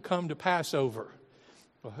people come to Passover.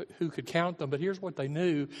 Well, who could count them? But here's what they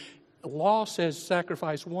knew. The law says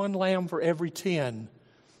sacrifice one lamb for every 10.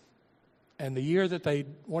 And the year that they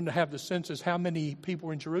wanted to have the census, how many people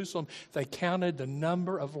were in Jerusalem, they counted the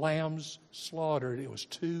number of lambs slaughtered. It was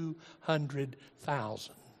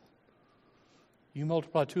 200,000. You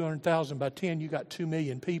multiply 200,000 by 10, you got 2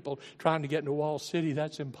 million people trying to get into Wall City.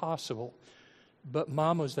 That's impossible. But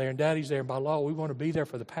Mama's there and Daddy's there, and by law, we want to be there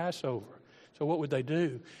for the Passover. So what would they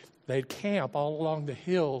do? They'd camp all along the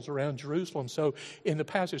hills around Jerusalem. So in the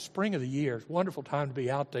passage spring of the year, it's a wonderful time to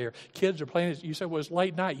be out there. Kids are playing. You say, well, it's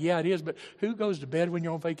late night. Yeah, it is. But who goes to bed when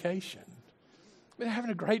you're on vacation? They're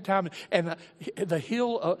having a great time. And the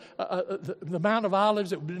hill, the Mount of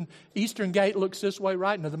Olives, Eastern Gate looks this way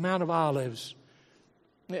right into the Mount of Olives.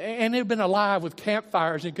 And it had been alive with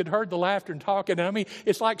campfires, and you could heard the laughter and talking. And I mean,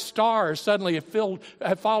 it's like stars suddenly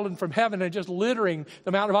have fallen from heaven and just littering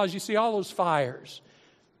the Mount of Olives. You see all those fires.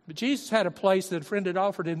 But Jesus had a place that a friend had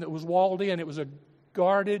offered him that was walled in. It was a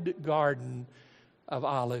guarded garden of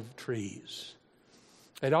olive trees.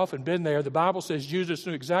 They'd often been there. The Bible says Judas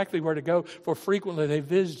knew exactly where to go, for frequently they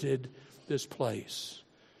visited this place.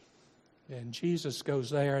 And Jesus goes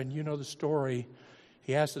there, and you know the story.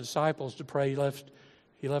 He asked the disciples to pray. He left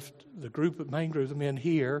the main group of men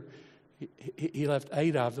here. He left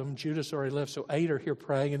 8 of them. Judas already left, so 8 are here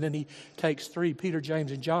praying. And then he takes 3, Peter,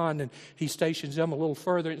 James, and John, and he stations them a little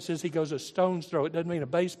further. It says he goes a stone's throw. It doesn't mean a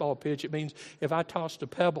baseball pitch. It means if I tossed a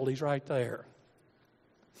pebble, he's right there.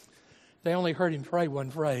 They only heard him pray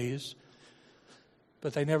one phrase,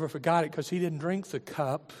 but they never forgot it because he didn't drink the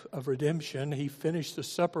cup of redemption. He finished the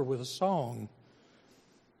supper with a song.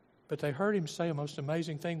 But they heard him say a most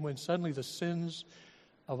amazing thing when suddenly the sins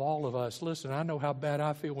of all of us. Listen, I know how bad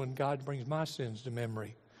I feel when God brings my sins to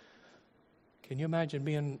memory. Can you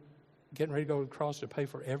imagine getting ready to go to the cross to pay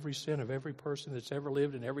for every sin of every person that's ever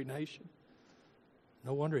lived in every nation?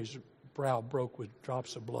 No wonder his brow broke with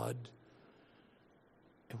drops of blood.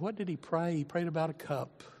 And what did he pray? He prayed about a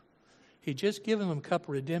cup. He'd just given them a cup of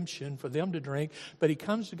redemption for them to drink, but he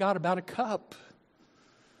comes to God about a cup.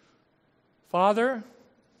 Father,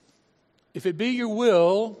 if it be your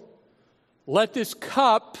will, let this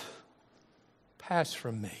cup pass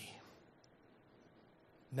from me.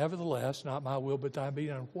 Nevertheless, not my will, but thine be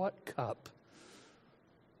done. What cup?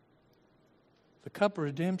 The cup of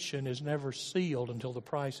redemption is never sealed until the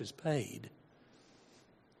price is paid.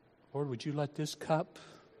 Lord, would you let this cup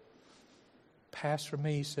pass from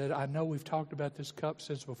me? He said, I know we've talked about this cup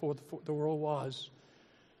since before the world was.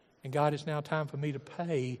 And God, it's now time for me to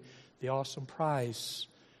pay the awesome price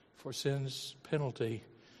for sin's penalty.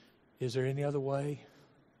 Is there any other way?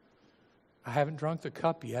 I haven't drunk the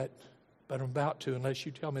cup yet, but I'm about to unless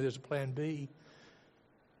you tell me there's a plan B.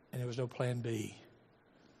 And there was no plan B.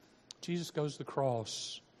 Jesus goes to the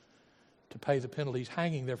cross to pay the penalty. He's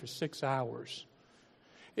hanging there for 6 hours.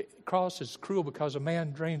 The cross is cruel because a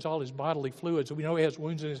man drains all his bodily fluids. We know he has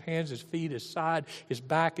wounds in his hands, his feet, his side, his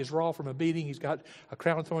back is raw from a beating. He's got a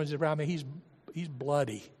crown of thorns around me. He's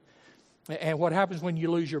bloody. And what happens when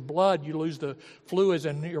you lose your blood, you lose the fluids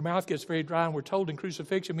and your mouth gets very dry. And we're told in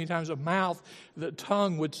crucifixion many times the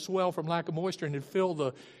tongue would swell from lack of moisture and it'd fill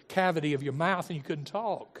the cavity of your mouth and you couldn't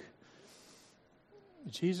talk.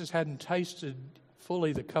 Jesus hadn't tasted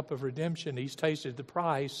fully the cup of redemption. He's tasted the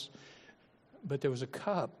price, but there was a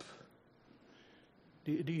cup.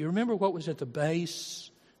 Do you remember what was at the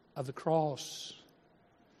base of the cross?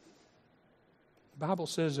 The Bible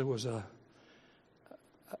says there was a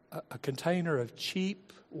a container of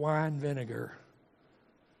cheap wine vinegar.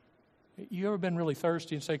 You ever been really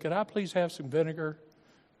thirsty and say, could I please have some vinegar?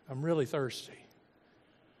 I'm really thirsty.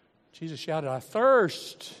 Jesus shouted, I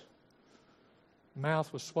thirst.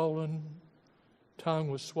 Mouth was swollen, tongue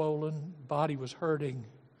was swollen, body was hurting.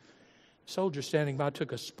 A soldier standing by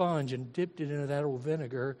took a sponge and dipped it into that old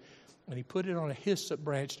vinegar, and he put it on a hyssop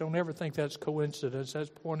branch. Don't ever think that's coincidence. That's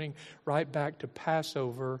pointing right back to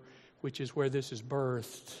Passover, which is where this is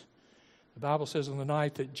birthed. The Bible says on the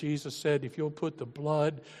night that Jesus said, if you'll put the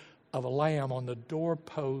blood of a lamb on the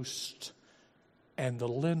doorpost and the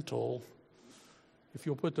lintel, if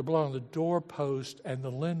you'll put the blood on the doorpost and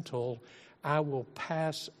the lintel, I will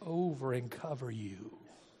pass over and cover you.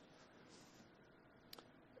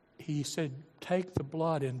 He said, take the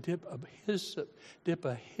blood and dip a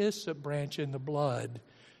hyssop branch in the blood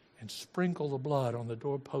and sprinkle the blood on the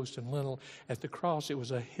doorpost and lintel. At the cross, it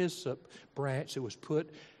was a hyssop branch that was put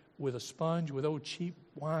with a sponge with old cheap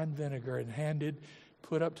wine vinegar and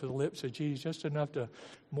put up to the lips of Jesus, just enough to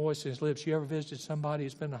moisten his lips. You ever visited somebody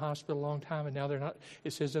who's been in the hospital a long time and now they're not,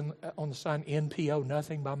 it says on the sign, NPO,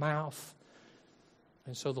 nothing by mouth.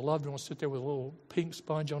 And so the loved one will sit there with a little pink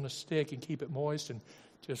sponge on a stick and keep it moist and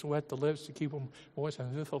just wet the lips to keep them moist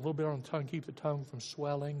and just a little bit on the tongue, keep the tongue from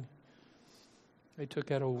swelling. They took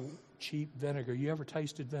that old cheap vinegar. You ever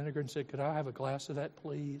tasted vinegar and said, could I have a glass of that,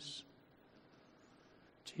 please?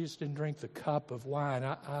 Jesus didn't drink the cup of wine.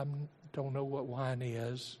 I don't know what wine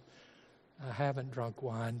is. I haven't drunk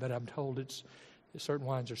wine, but I'm told certain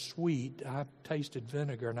wines are sweet. I tasted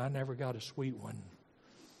vinegar, and I never got a sweet one.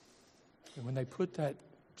 And when they put that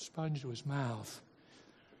sponge to his mouth,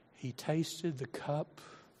 he tasted the cup,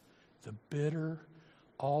 the bitter,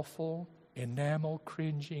 awful,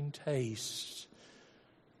 enamel-cringing taste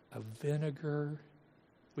of vinegar,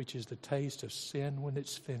 which is the taste of sin when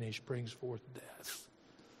it's finished, brings forth death.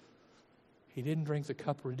 He didn't drink the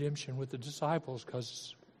cup of redemption with the disciples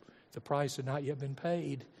because the price had not yet been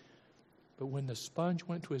paid. But when the sponge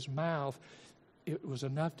went to his mouth, it was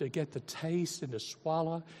enough to get the taste and to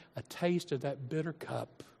swallow a taste of that bitter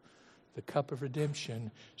cup, the cup of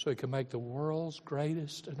redemption, so he could make the world's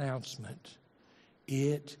greatest announcement.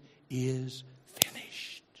 It is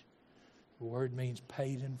finished. The word means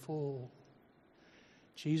paid in full.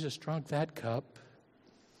 Jesus drank that cup.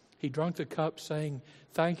 He drank the cup saying,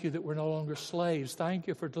 thank you that we're no longer slaves. Thank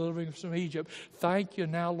you for delivering us from Egypt. Thank you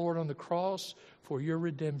now, Lord, on the cross for your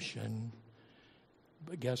redemption.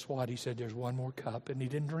 But guess what? He said, there's one more cup. And he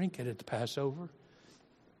didn't drink it at the Passover.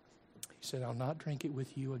 He said, I'll not drink it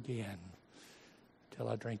with you again till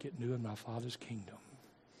I drink it new in my Father's kingdom.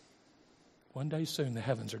 One day soon, the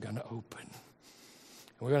heavens are going to open. And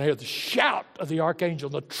we're going to hear the shout of the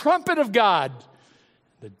archangel, the trumpet of God.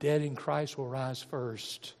 The dead in Christ will rise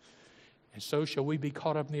first. And so shall we be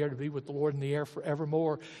caught up in the air to be with the Lord in the air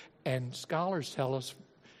forevermore. And scholars tell us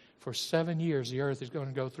for 7 years the earth is going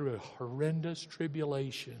to go through a horrendous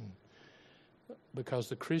tribulation because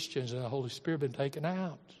the Christians and the Holy Spirit have been taken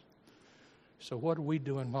out. So what are we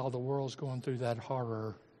doing while the world's going through that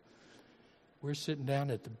horror? We're sitting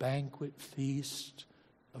down at the banquet feast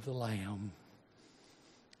of the Lamb,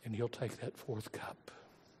 and he'll take that fourth cup.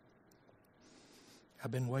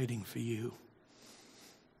 I've been waiting for you.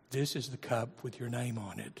 This is the cup with your name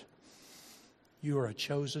on it. You are a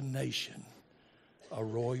chosen nation, a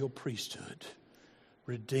royal priesthood,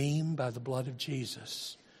 redeemed by the blood of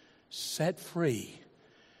Jesus, set free,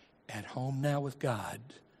 at home now with God,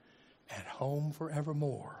 at home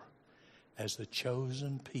forevermore as the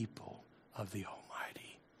chosen people of the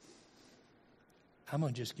Almighty. I'm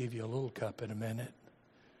going to just give you a little cup in a minute,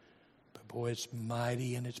 but boy, it's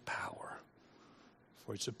mighty in its power,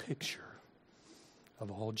 for it's a picture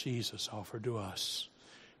of all Jesus offered to us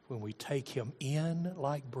when we take him in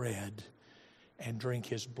like bread and drink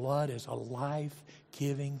his blood as a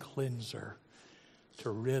life-giving cleanser to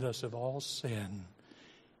rid us of all sin,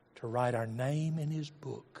 to write our name in his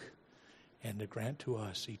book, and to grant to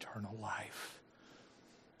us eternal life.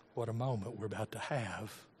 What a moment we're about to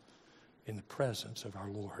have in the presence of our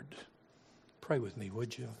Lord. Pray with me,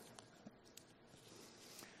 would you?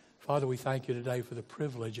 Father, we thank you today for the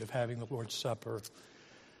privilege of having the Lord's Supper.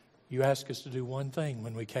 You asked us to do one thing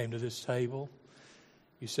when we came to this table.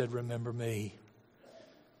 You said, remember me.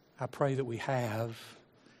 I pray that we have,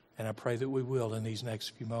 and I pray that we will in these next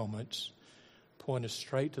few moments. Point us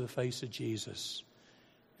straight to the face of Jesus,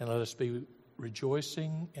 and let us be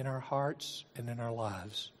rejoicing in our hearts and in our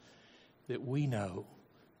lives that we know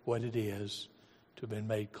what it is to have been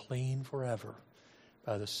made clean forever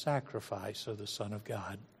by the sacrifice of the Son of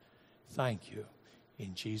God. Thank you.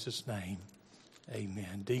 In Jesus' name,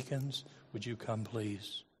 Amen. Deacons, would you come,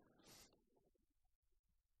 please?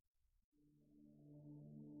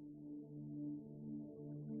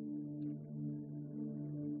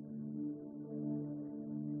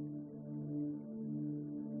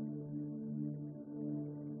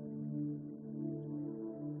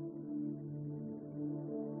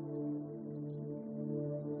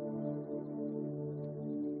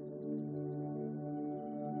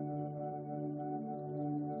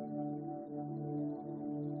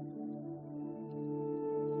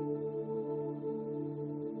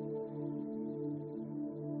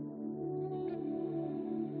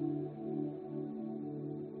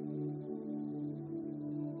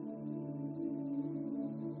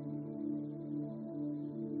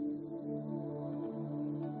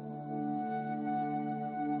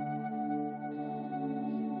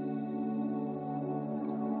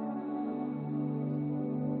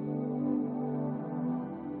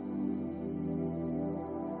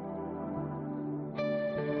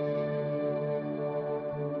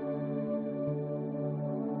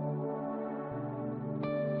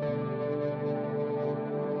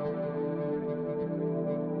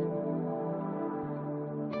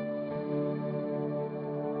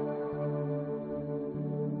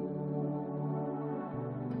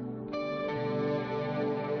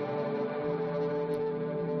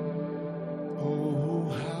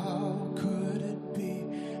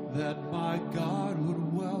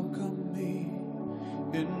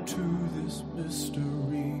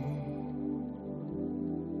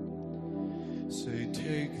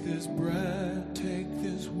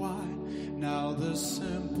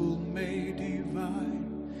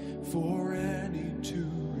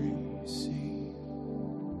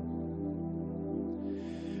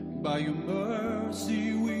 By your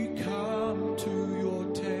mercy we come to your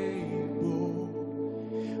table.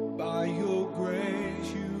 By your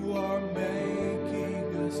grace you are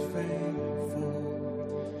making us faithful.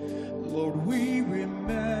 Lord, we remember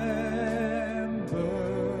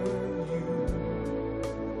you.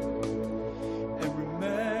 And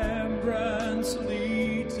remembrance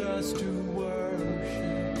leads us to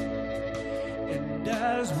worship. And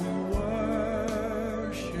as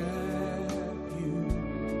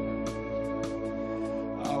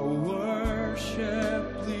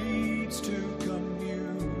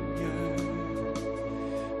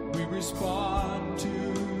we respond to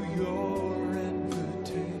your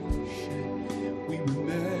invitation. We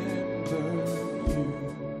remember you.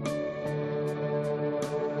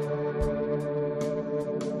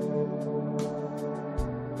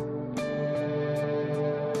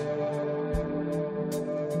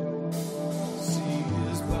 See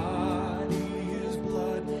his body, his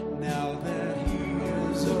blood, now that he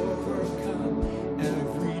has overcome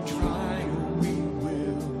every trial we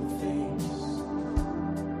will face.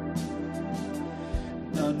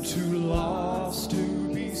 None too lost to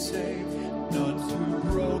be saved, none too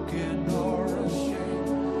broken or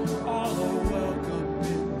ashamed. All are welcome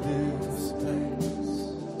in this place.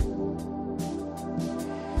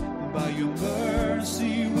 By your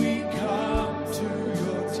mercy we come to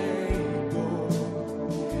your table.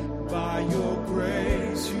 By your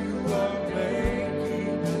grace you are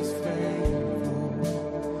making us faithful.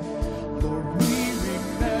 Lord, we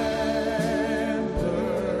remember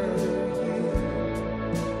you.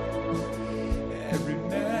 And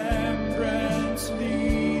remembrance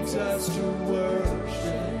leads us to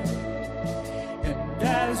worship. And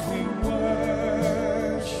as we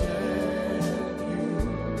worship you,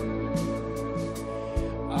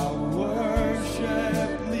 our worship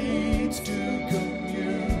leads to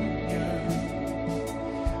communion.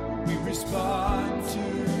 We respond to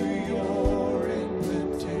your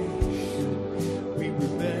invitation. We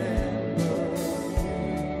remember you.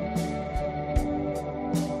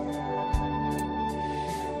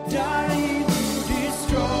 Dying to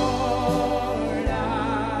destroy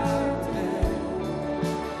our pain.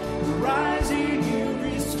 Rising you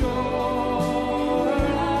restore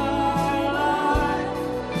our life.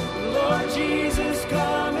 Lord Jesus,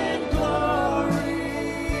 come in glory.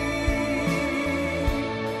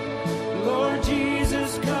 Lord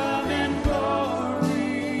Jesus, come in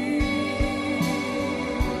glory.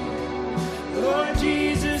 Lord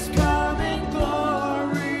Jesus, come in glory.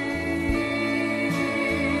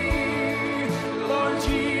 Lord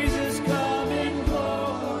Jesus, come in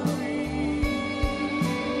glory.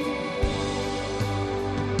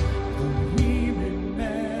 Lord, we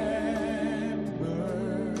remember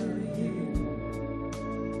you.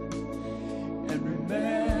 And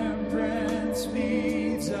remembrance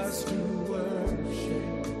leads us to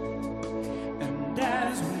worship. And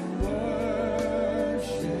as we worship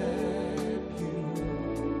you,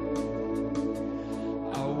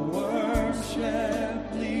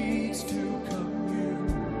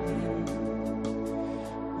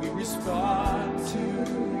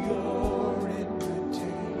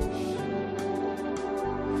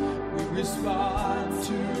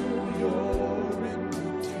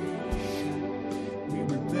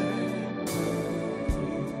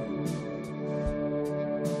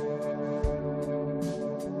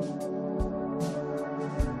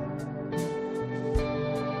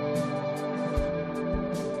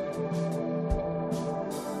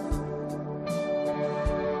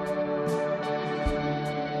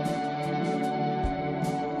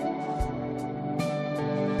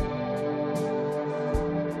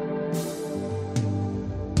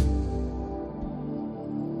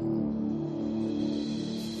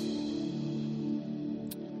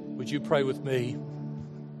 Would you pray with me?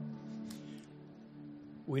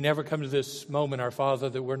 We never come to this moment, our Father,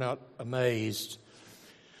 that we're not amazed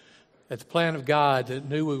at the plan of God that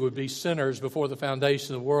knew we would be sinners before the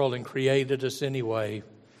foundation of the world and created us anyway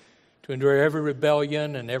to endure every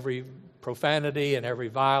rebellion and every profanity and every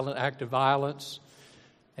violent act of violence.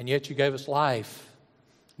 And yet you gave us life,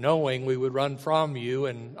 knowing we would run from you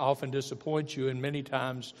and often disappoint you and many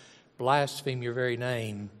times blaspheme your very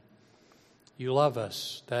name. You love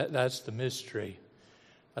us. That's the mystery.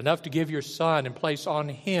 Enough to give your Son and place on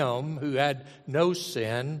Him, who had no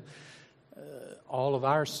sin, all of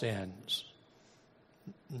our sins.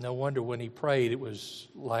 No wonder when He prayed, it was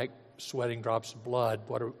like sweating drops of blood.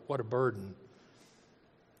 What a burden.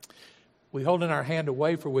 We hold in our hand a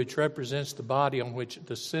wafer which represents the body on which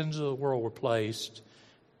the sins of the world were placed.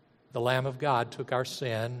 The Lamb of God took our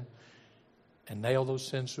sin and nailed those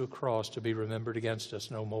sins to a cross to be remembered against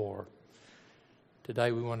us no more.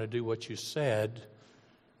 Today we want to do what you said.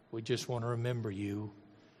 We just want to remember you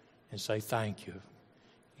and say thank you.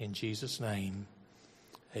 In Jesus' name,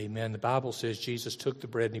 amen. The Bible says Jesus took the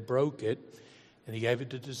bread and He broke it and He gave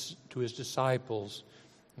it to His disciples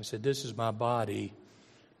and said, "This is my body,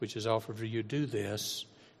 which is offered for you. Do this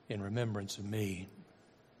in remembrance of me."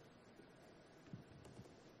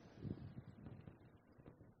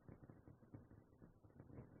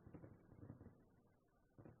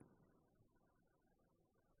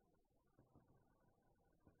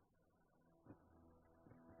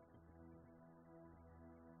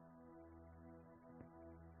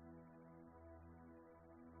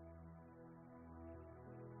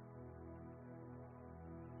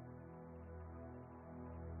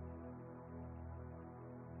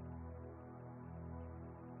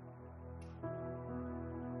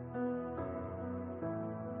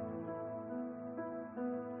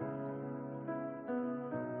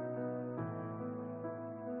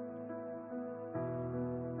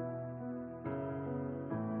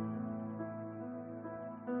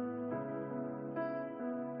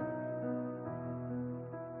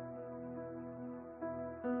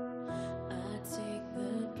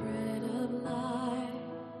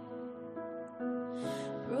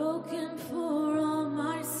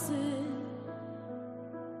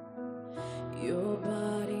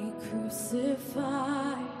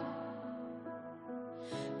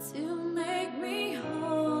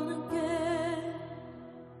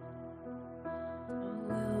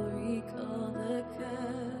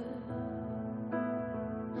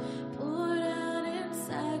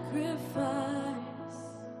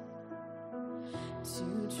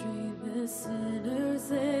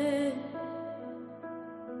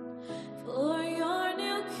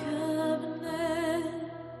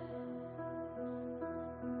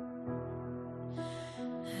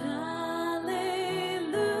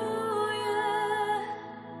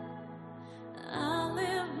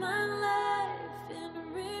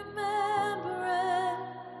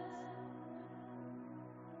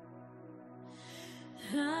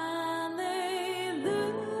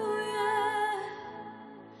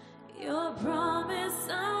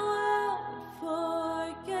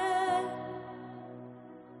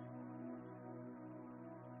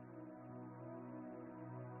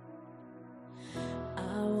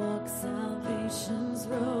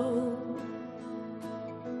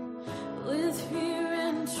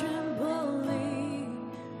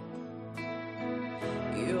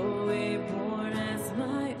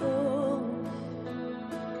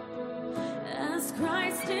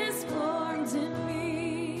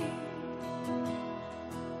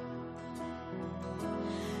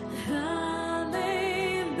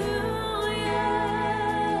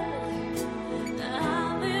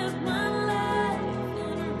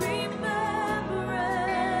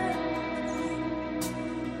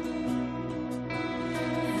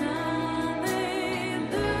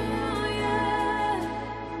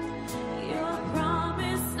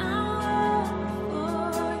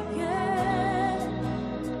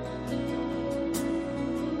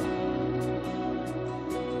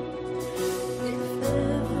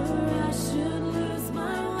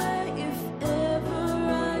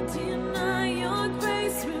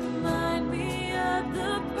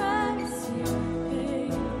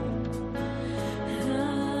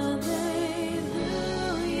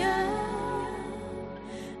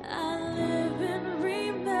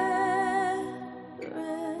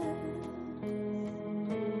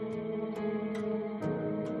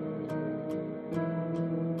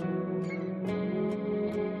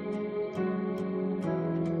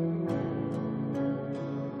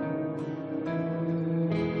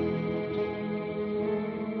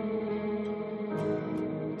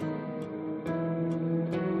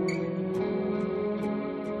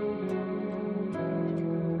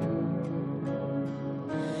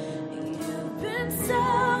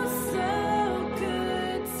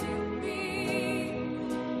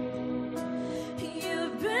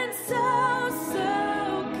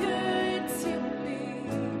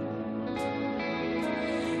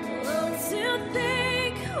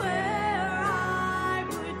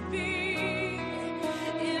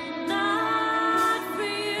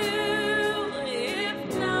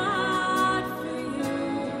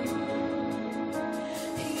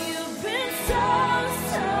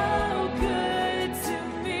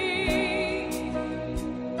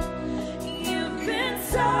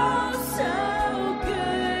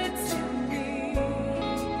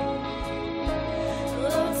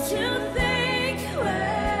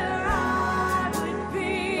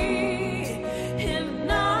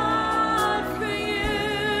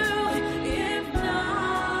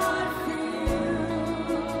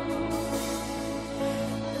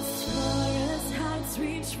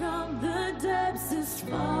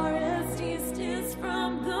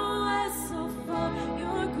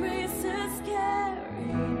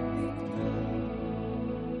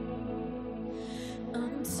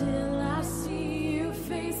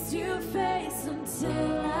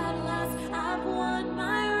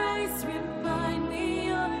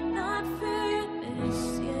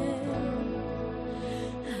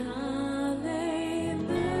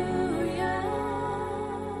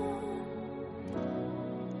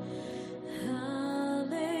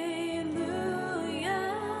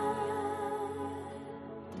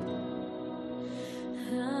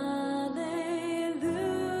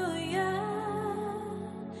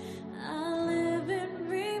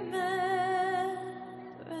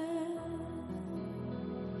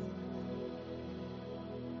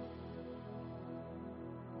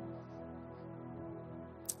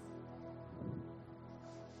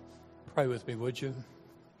 Pray with me, would you?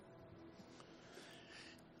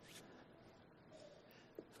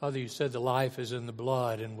 Father, you said the life is in the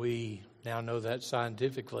blood, and we now know that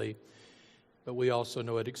scientifically, but we also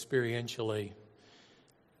know it experientially.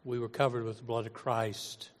 We were covered with the blood of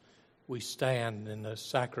Christ. We stand in the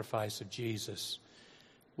sacrifice of Jesus.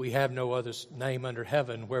 We have no other name under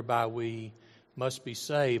heaven whereby we must be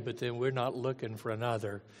saved, but then we're not looking for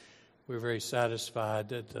another. We're very satisfied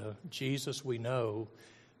that the Jesus we know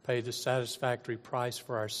paid the satisfactory price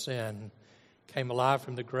for our sin, came alive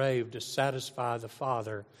from the grave to satisfy the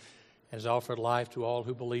Father, and has offered life to all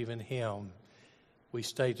who believe in Him. We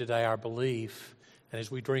state today our belief, and as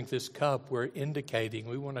we drink this cup, we're indicating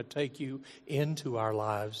we want to take you into our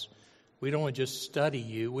lives. We don't want to just study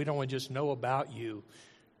you. We don't want to just know about you.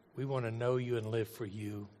 We want to know you and live for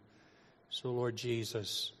you. So, Lord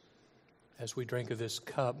Jesus, as we drink of this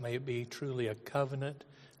cup, may it be truly a covenant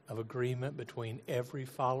of agreement between every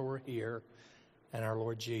follower here and our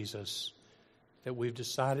Lord Jesus, that we've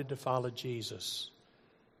decided to follow Jesus.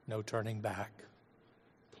 No turning back.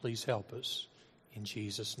 Please help us in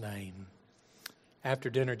Jesus' name. After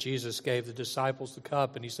dinner, Jesus gave the disciples the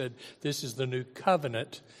cup, and He said, "This is the new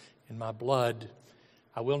covenant in my blood.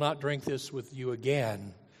 I will not drink this with you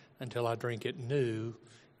again until I drink it new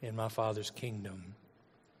in my Father's kingdom."